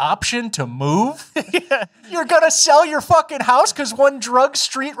 is the option to move? You're going to sell your fucking house because one drug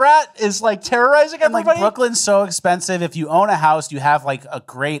street rat is like terrorizing everybody? Like, Brooklyn's so expensive. If you own a house, you have like a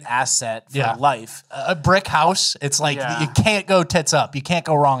great asset for life. A brick house. It's like you can't go tits up. You can't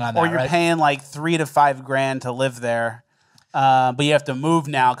go wrong on that. Or you're paying like $3,000 to $5,000 to live there. But you have to move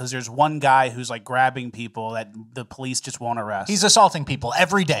now because there's one guy who's like grabbing people that the police just won't arrest. He's assaulting people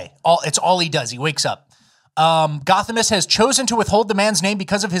every day. It's all he does. He wakes up. Gothamist has chosen to withhold the man's name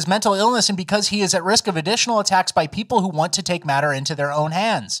because of his mental illness and because he is at risk of additional attacks by people who want to take matter into their own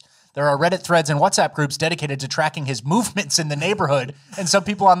hands. There are Reddit threads and WhatsApp groups dedicated to tracking his movements in the neighborhood, and some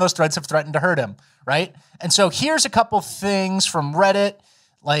people on those threads have threatened to hurt him, right? And so here's a couple things from Reddit.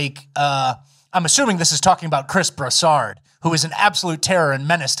 Like, I'm assuming this is talking about Chris Broussard, who is an absolute terror and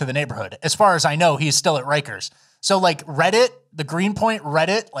menace to the neighborhood. As far as I know, he is still at Rikers. So, like, Reddit, the Greenpoint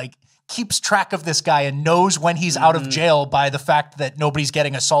Reddit, like, keeps track of this guy and knows when he's out of jail by the fact that nobody's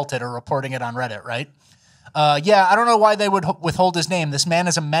getting assaulted or reporting it on Reddit, right? Yeah, I don't know why they would withhold his name. This man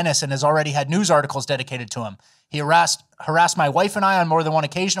is a menace and has already had news articles dedicated to him. He harassed my wife and I on more than one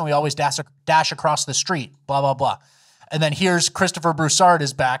occasion, and we always dash across the street, blah, blah, blah. And then here's Christopher Broussard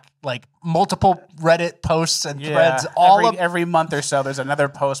is back, like multiple Reddit posts and threads. Every month or so, there's another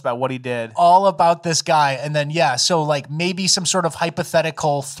post about what he did. All about this guy. And then, yeah, so like maybe some sort of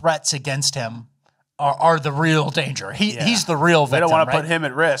hypothetical threats against him are the real danger. He's the real victim. They don't want to put him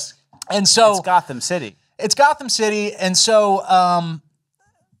at risk. And so it's Gotham City. It's Gotham City. And so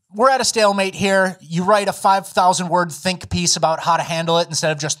we're at a stalemate here. You write a 5,000-word think piece about how to handle it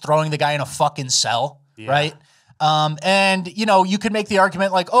instead of just throwing the guy in a fucking cell, right? And, you know, you could make the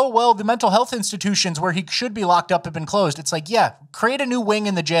argument like, oh, well, the mental health institutions where he should be locked up have been closed. It's like, yeah, create a new wing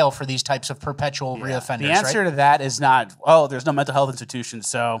in the jail for these types of perpetual reoffenders. The answer to that is not, oh, there's no mental health institutions,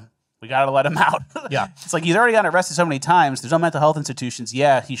 so we got to let him out. Yeah. It's like he's already gotten arrested so many times. There's no mental health institutions.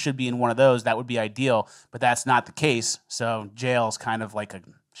 Yeah, he should be in one of those. That would be ideal, but that's not the case. So jail's kind of like a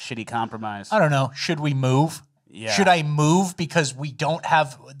shitty compromise. I don't know. Should we move? Yeah. Should I move because we don't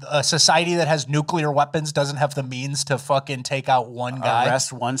have a society that has nuclear weapons doesn't have the means to fucking take out one guy?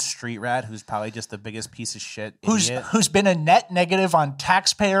 Arrest one street rat who's probably just the biggest piece of shit idiot. Who's been a net negative on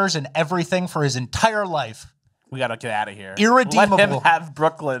taxpayers and everything for his entire life. We got to get out of here. Irredeemable. Let him have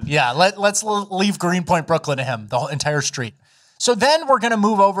Brooklyn. Yeah, let's leave Greenpoint, Brooklyn to him, the whole entire street. So then we're going to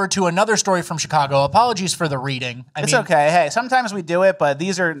move over to another story from Chicago. Apologies for the reading. It's okay. Hey, sometimes we do it, but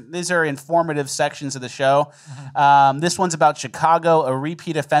these are informative sections of the show. This one's about Chicago, a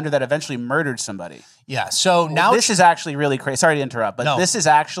repeat offender that eventually murdered somebody. Yeah, so now... This is actually really crazy. Sorry to interrupt, but this is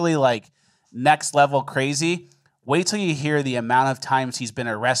actually like next level crazy. Wait till you hear the amount of times he's been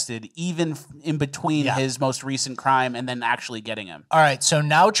arrested, even in between his most recent crime and then actually getting him. All right, so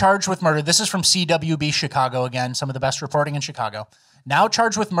now charged with murder. This is from CWB Chicago again, some of the best reporting in Chicago. Now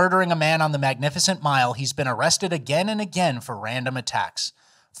charged with murdering a man on the Magnificent Mile, he's been arrested again and again for random attacks.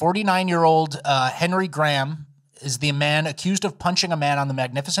 49-year-old Henry Graham is the man accused of punching a man on the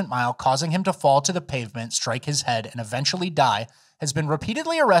Magnificent Mile, causing him to fall to the pavement, strike his head, and eventually die, has been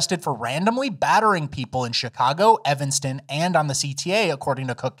repeatedly arrested for randomly battering people in Chicago, Evanston, and on the CTA, according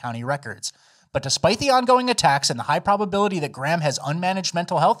to Cook County records. But despite the ongoing attacks and the high probability that Graham has unmanaged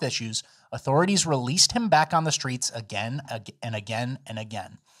mental health issues, authorities released him back on the streets again and again and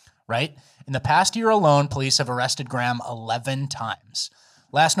again, right? In the past year alone, police have arrested Graham 11 times.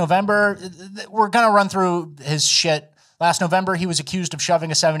 Last November, we're going to run through his shit. Last November, he was accused of shoving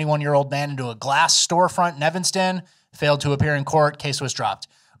a 71-year-old man into a glass storefront in Evanston, failed to appear in court, case was dropped.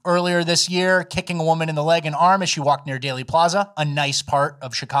 Earlier this year, kicking a woman in the leg and arm as she walked near Daly Plaza, a nice part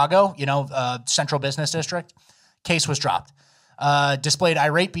of Chicago, central business district, case was dropped. Displayed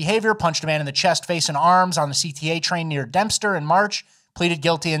irate behavior, punched a man in the chest, face, and arms on the CTA train near Dempster in March, pleaded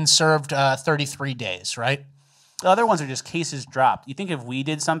guilty and served 33 days, right? The other ones are just cases dropped. You think if we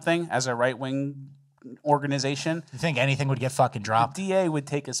did something as a right-wing organization, you think anything would get fucking dropped? The DA would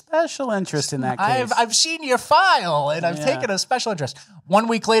take a special interest in that case. I've seen your file, and I've taken a special interest. 1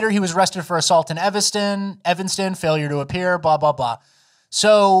 week later, he was arrested for assault in Evanston, failure to appear, blah, blah, blah.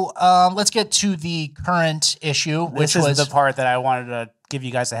 So let's get to the current issue, which was the part that I wanted to give you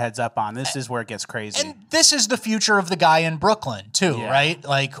guys a heads up on. This is where it gets crazy. And this is the future of the guy in Brooklyn, too, right?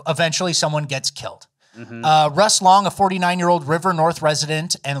 Like, eventually someone gets killed. Russ Long, a 49-year-old River North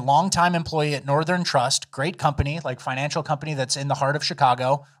resident and longtime employee at Northern Trust, great company, like financial company that's in the heart of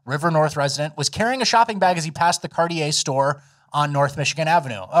Chicago, River North resident, was carrying a shopping bag as he passed the Cartier store on North Michigan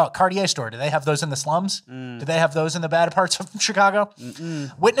Avenue. Oh, Cartier store. Do they have those in the slums? Do they have those in the bad parts of Chicago?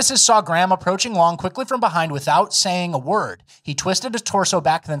 Witnesses saw Graham approaching Long quickly from behind without saying a word. He twisted his torso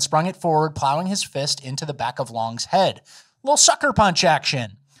back, then sprung it forward, plowing his fist into the back of Long's head. Little sucker punch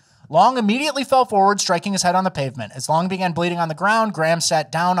action. Long immediately fell forward, striking his head on the pavement. As Long began bleeding on the ground, Graham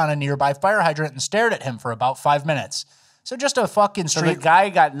sat down on a nearby fire hydrant and stared at him for about 5 minutes. So just a fucking street... So the guy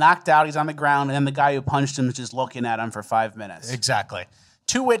got knocked out, he's on the ground, and then the guy who punched him is just looking at him for 5 minutes. Exactly.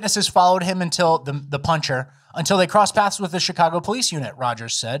 2 witnesses followed him until the puncher, until they crossed paths with the Chicago Police Unit,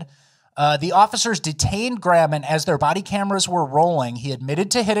 Rogers said. The officers detained Graham, and as their body cameras were rolling, he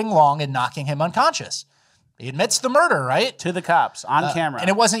admitted to hitting Long and knocking him unconscious. He admits the murder, right? To the cops, on camera. And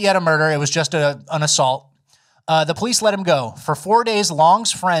it wasn't yet a murder. It was just an assault. The police let him go. For 4 days,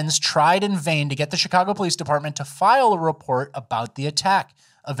 Long's friends tried in vain to get the Chicago Police Department to file a report about the attack.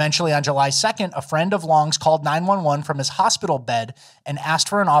 Eventually, on July 2nd, a friend of Long's called 911 from his hospital bed and asked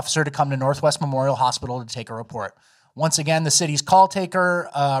for an officer to come to Northwest Memorial Hospital to take a report. Once again, the city's call taker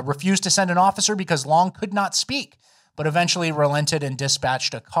refused to send an officer because Long could not speak, but eventually relented and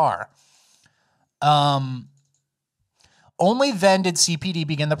dispatched a car. Only then did CPD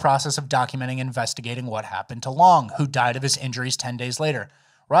begin the process of documenting and investigating what happened to Long, who died of his injuries 10 days later.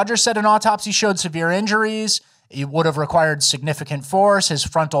 Rogers said an autopsy showed severe injuries. It would have required significant force. His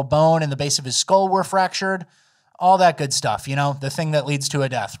frontal bone and the base of his skull were fractured. All that good stuff, you know, the thing that leads to a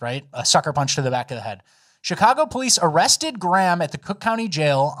death, right? A sucker punch to the back of the head. Chicago police arrested Graham at the Cook County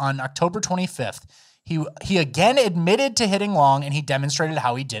Jail on October 25th. He again admitted to hitting Long, and he demonstrated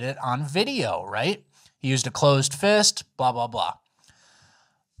how he did it on video, right? He used a closed fist, blah, blah, blah.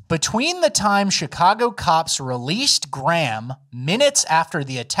 Between the time Chicago cops released Graham minutes after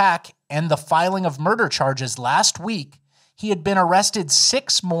the attack and the filing of murder charges last week, he had been arrested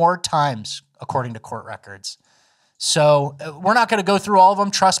 6 more times, according to court records. So we're not going to go through all of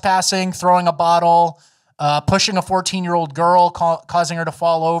them. Trespassing, throwing a bottle, pushing a 14-year-old girl, causing her to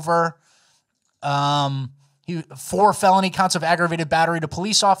fall over. 4 felony counts of aggravated battery to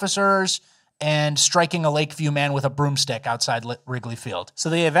police officers, and striking a Lakeview man with a broomstick outside Wrigley Field. So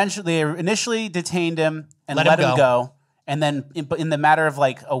they initially detained him and let him go. And then in the matter of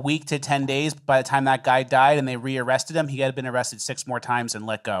like a week to 10 days, by the time that guy died and they rearrested him, he had been arrested 6 more times and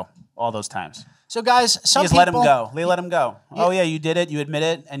let go all those times. So guys, some people... let him go. They let him go. Yeah. Oh yeah, you did it. You admit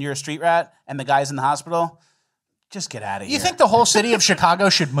it. And you're a street rat. And the guy's in the hospital. Just get out of here. You think the whole city of Chicago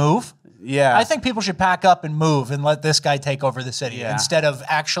should move? Yeah. I think people should pack up and move and let this guy take over the city instead of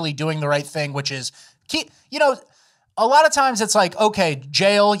actually doing the right thing, which is you know, a lot of times it's like, okay,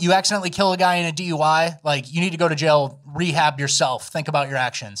 jail, you accidentally kill a guy in a DUI. Like, you need to go to jail, rehab yourself, think about your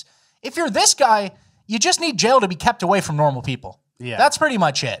actions. If you're this guy, you just need jail to be kept away from normal people. Yeah. That's pretty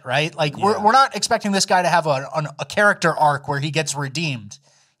much it, right? Like, we're not expecting this guy to have a character arc where he gets redeemed.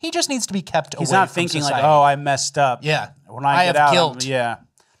 He just needs to be kept away from society. He's not thinking like, oh, I messed up. Yeah. When I get have out, guilt.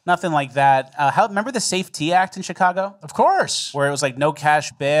 Nothing like that. Remember the Safety Act in Chicago? Of course. Where it was like no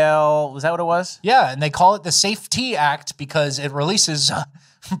cash bail. Was that what it was? Yeah, and they call it the Safety Act because it releases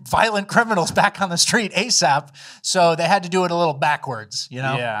violent criminals back on the street ASAP. So they had to do it a little backwards, you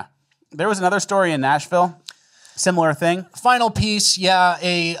know? Yeah. There was another story in Nashville. Similar thing. Final piece, yeah.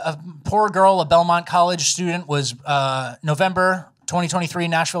 A poor girl, a Belmont College student, was November 2023,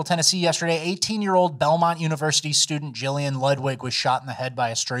 Nashville, Tennessee. Yesterday, 18-year-old Belmont University student Jillian Ludwig was shot in the head by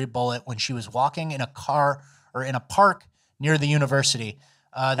a stray bullet when she was walking in a park near the university.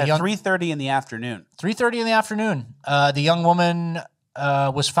 At 3:30 in the afternoon. 3:30 in the afternoon. The young woman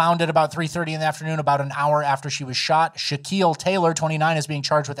was found at about 3:30 in the afternoon, about an hour after she was shot. Shaquille Taylor, 29, is being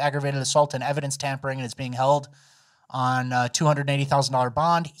charged with aggravated assault and evidence tampering and is being held on a $280,000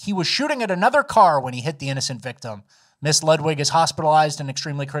 bond. He was shooting at another car when he hit the innocent victim. Miss Ludwig is hospitalized in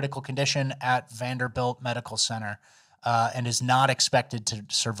extremely critical condition at Vanderbilt Medical Center and is not expected to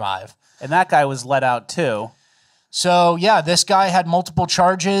survive. And that guy was let out too. So, yeah, this guy had multiple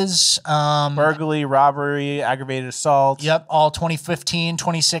charges. Burglary, robbery, aggravated assault. Yep, all 2015,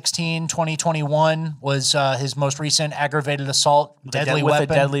 2016, 2021 was his most recent aggravated assault, with a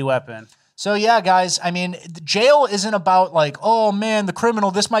deadly weapon. So, yeah, guys, I mean, jail isn't about like, oh, man, the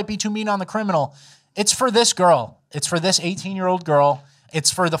criminal, this might be too mean on the criminal. It's for this girl. It's for this 18-year-old girl.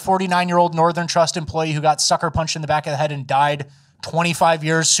 It's for the 49-year-old Northern Trust employee who got sucker punched in the back of the head and died 25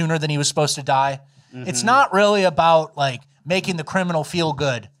 years sooner than he was supposed to die. Mm-hmm. It's not really about like making the criminal feel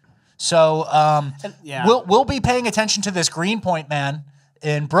good. So we'll be paying attention to this Greenpoint man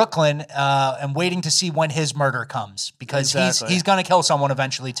in Brooklyn and waiting to see when his murder comes because he's going to kill someone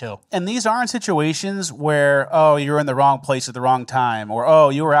eventually too. And these aren't situations where, oh, you're in the wrong place at the wrong time or, oh,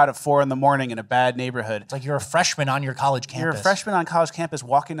 you were out at 4 a.m. in a bad neighborhood. It's like you're a freshman on your college campus. You're a freshman on college campus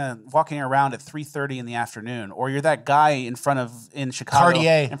walking around at 3:30 in the afternoon, or you're that guy in Chicago,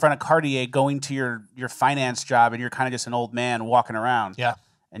 in front of Cartier going to your finance job and you're kind of just an old man walking around. Yeah.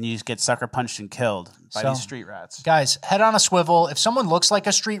 And you just get sucker punched and killed by these street rats. Guys, head on a swivel. If someone looks like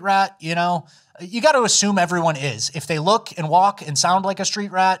a street rat, you know, you got to assume everyone is. If they look and walk and sound like a street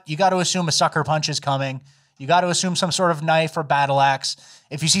rat, you got to assume a sucker punch is coming. You got to assume some sort of knife or battle axe.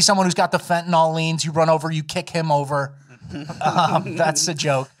 If you see someone who's got the fentanyl leans, you run over, you kick him over. That's a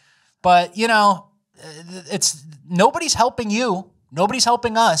joke. But, you know, nobody's helping you. Nobody's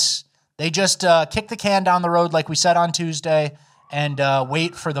helping us. They just kick the can down the road like we said on Tuesday. And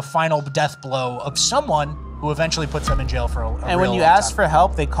wait for the final death blow of someone who eventually puts them in jail for a And when you ask for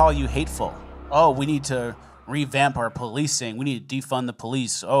help, they call you hateful. Oh, we need to Revamp our policing. We need to defund the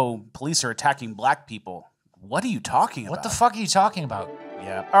police. Oh, police are attacking black people. What are you talking about? What the fuck are you talking about?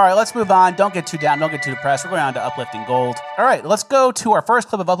 Yeah. All right, let's move on. Don't get too down. Don't get too depressed. We're going on to Uplifting Gold. All right, let's go to our first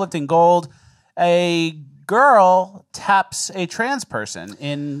clip of Uplifting Gold. A girl taps a trans person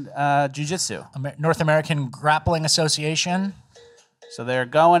in jiu-jitsu. North American Grappling Association. So they're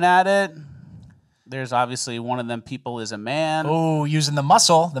going at it. There's obviously one of them people is a man. Oh, using the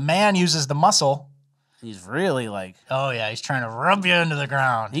muscle. The man uses the muscle. He's really like... Oh, yeah, he's trying to rub you into the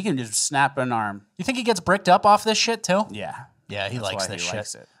ground. He can just snap an arm. You think he gets bricked up off this shit, too? Yeah. Yeah, he likes this shit.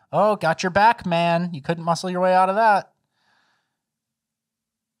 Likes it. Oh, got your back, man. You couldn't muscle your way out of that.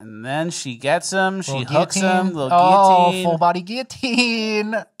 And then she gets him. She Little hooks guillotine. him. Little Oh, guillotine. full body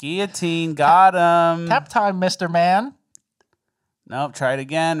guillotine. Guillotine. Got him. Tap time, Mr. Man. Nope. Try it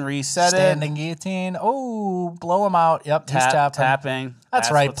again. Reset Standing guillotine. Oh, blow him out. Yep, he's tapping.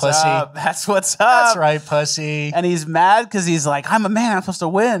 That's right, what's pussy. Up. That's what's up. That's right, pussy. And he's mad because he's like, I'm a man. I'm supposed to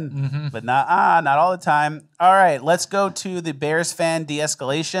win. But not all the time. All right, let's go to the Bears fan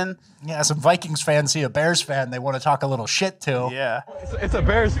de-escalation. Yeah, some Vikings fans see a Bears fan they want to talk a little shit to. Yeah. It's a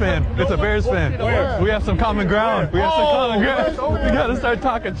Bears fan. It's a Bears fan. We have some common ground. We have some common ground. We gotta start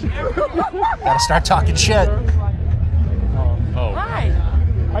talking shit. Gotta start talking shit. Hi.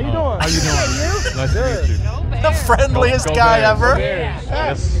 How you doing? How you doing? Nice to meet you. The friendliest guy Bears. ever.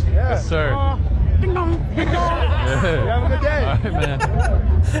 Yes. Yes, sir. Ding dong. Ding dong. Yeah. You have a good day. All right,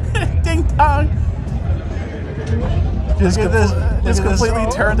 man. Ding dong. Just completely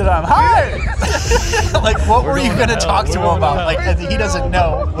turned it on. Hi! Like, what were you going to talk to him about? Like, he doesn't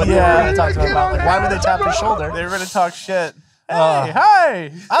know what they were going to talk to him about. Like, why would they tap his shoulder? They were going to talk shit. Hey,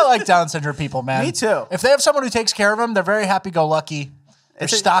 hi! I like Down syndrome people, man. Me too. If they have someone who takes care of them, they're very happy-go-lucky. They're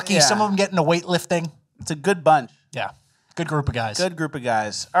stocky. Some of them get into weightlifting. It's a good bunch. Yeah. Good group of guys. Good group of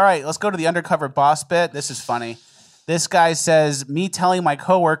guys. All right, let's go to the undercover boss bit. This is funny. This guy says, me telling my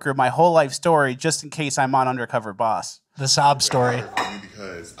coworker my whole life story just in case I'm on Undercover Boss. The sob story.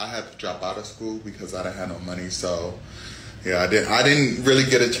 Because I had to drop out of school because I didn't have no money. So, yeah, I didn't really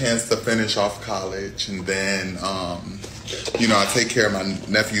get a chance to finish off college. And then, you know, I take care of my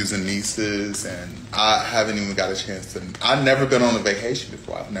nephews and nieces. And I haven't even got a chance to... I've never been on a vacation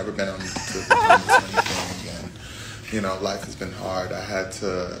before. I've never been on to anything. And, you know, life has been hard. I had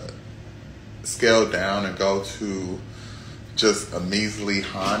to scale down and go to just a measly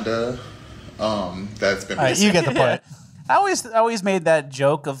Honda. That's been... All right, you get the point. I always made that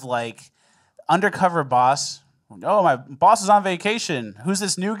joke of like, undercover boss. Oh, my boss is on vacation. Who's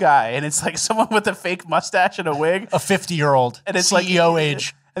this new guy? And it's like someone with a fake mustache and a wig. A 50-year-old. And it's CEO like,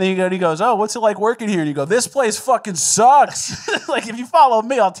 age. And then he goes, oh, what's it like working here? And you go, this place fucking sucks. Like, if you follow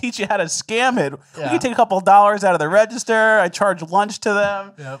me, I'll teach you how to scam it. Yeah. We can take a couple of dollars out of the register. I charge lunch to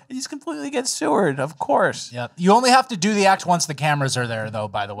them. Yep. And you just completely get sewered, of course. Yeah. You only have to do the act once the cameras are there, though,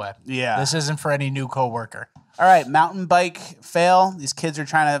 by the way. Yeah. This isn't for any new coworker. All right, mountain bike fail. These kids are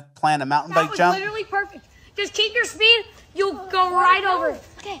trying to plan a mountain bike jump. Literally perfect. Just keep your speed. You'll go right over.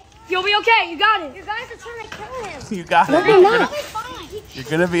 Okay. You'll be okay. You got it. You guys are trying to kill him. You got it. You're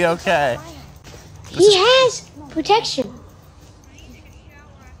gonna be okay. He has protection.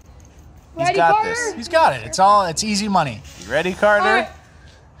 He's got this. He's got it. It's easy money. You ready, Carter? All right.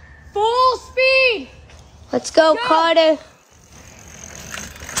 Full speed. Let's go, Carter.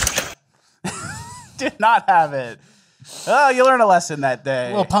 Did not have it. Oh, you learned a lesson that day. A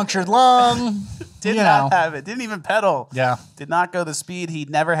little punctured lung. Did not have it. Didn't even pedal. Yeah. Did not go the speed. He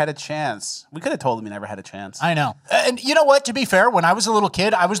never had a chance. We could have told him he never had a chance. I know. And you know what? To be fair, when I was a little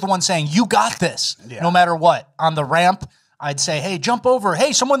kid, I was the one saying, you got this. Yeah. No matter what. On the ramp, I'd say, hey, jump over.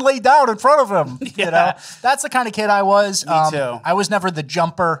 Hey, someone laid down in front of him. Yeah. You know, that's the kind of kid I was. Me too. I was never the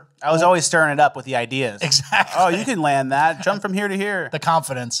jumper. I was always stirring it up with the ideas. Exactly. Oh, you can land that. Jump from here to here. The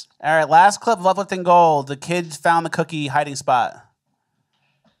confidence. All right, last clip of Uplifting Gold. The kids found the cookie hiding spot.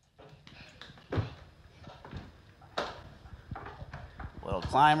 Little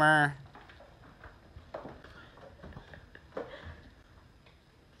climber.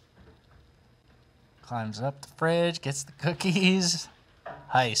 Climbs up the fridge, gets the cookies.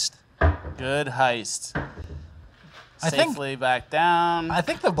 Heist. Good heist. I think- Safely back down. I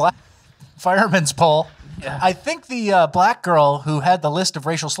think the black fireman's pole. Yeah. I think the black girl who had the list of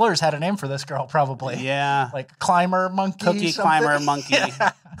racial slurs had a name for this girl, probably. Yeah. Like climber monkey. Cookie something. climber monkey.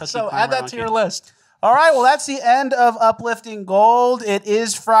 Yeah. Cookie So climber add that monkey. to your list. All right, well, that's the end of Uplifting Gold. It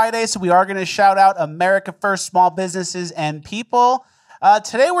is Friday, so we are going to shout out America First small businesses and people.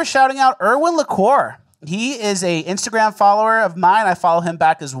 Today, we're shouting out Erwin LaCour. He is an Instagram follower of mine. I follow him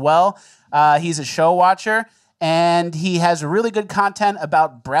back as well. He's a show watcher. And he has really good content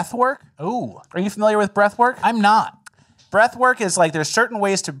about breath work. Ooh. Are you familiar with breath work? I'm not. Breath work is like there's certain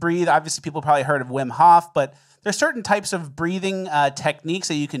ways to breathe. Obviously, people probably heard of Wim Hof, but there's certain types of breathing techniques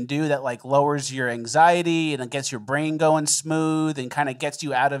that you can do that like lowers your anxiety and it gets your brain going smooth and kind of gets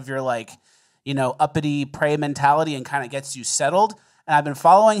you out of your like, you know, uppity prey mentality and kind of gets you settled. And I've been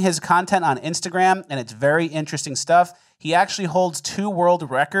following his content on Instagram and it's very interesting stuff. He actually holds 2 world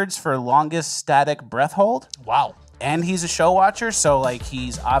records for longest static breath hold. Wow. And he's a show watcher, so like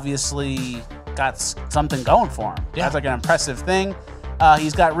he's obviously got something going for him. Yeah. That's like an impressive thing.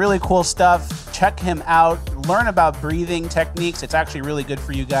 He's got really cool stuff. Check him out. Learn about breathing techniques. It's actually really good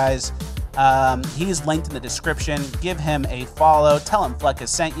for you guys. He's linked in the description. Give him a follow. Tell him Fleccas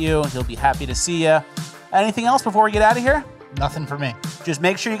sent you. He'll be happy to see you. Anything else before we get out of here? Nothing for me. Just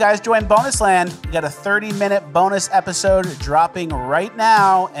make sure you guys join Bonus Land. We got a 30-minute bonus episode dropping right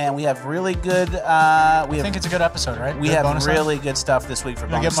now, and we have really good. I think it's a good episode, right? We have really good stuff this week for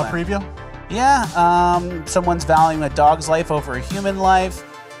Bonus Land. Give them a preview? Yeah. Someone's valuing a dog's life over a human life.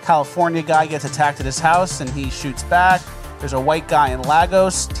 California guy gets attacked at his house, and he shoots back. There's a white guy in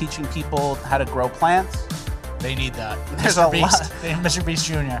Lagos teaching people how to grow plants. They need that. There's Mr. a Beast. lot. Mr. Beast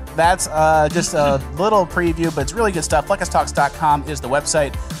Jr. That's just a little preview, but it's really good stuff. FleccasTalks.com is the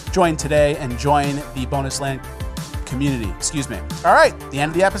website. Join today and join the Bonus Land community. Excuse me. All right, the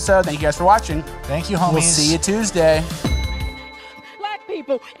end of the episode. Thank you guys for watching. Thank you, homies. We'll see you Tuesday. Black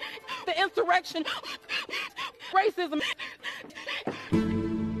people, the insurrection, racism.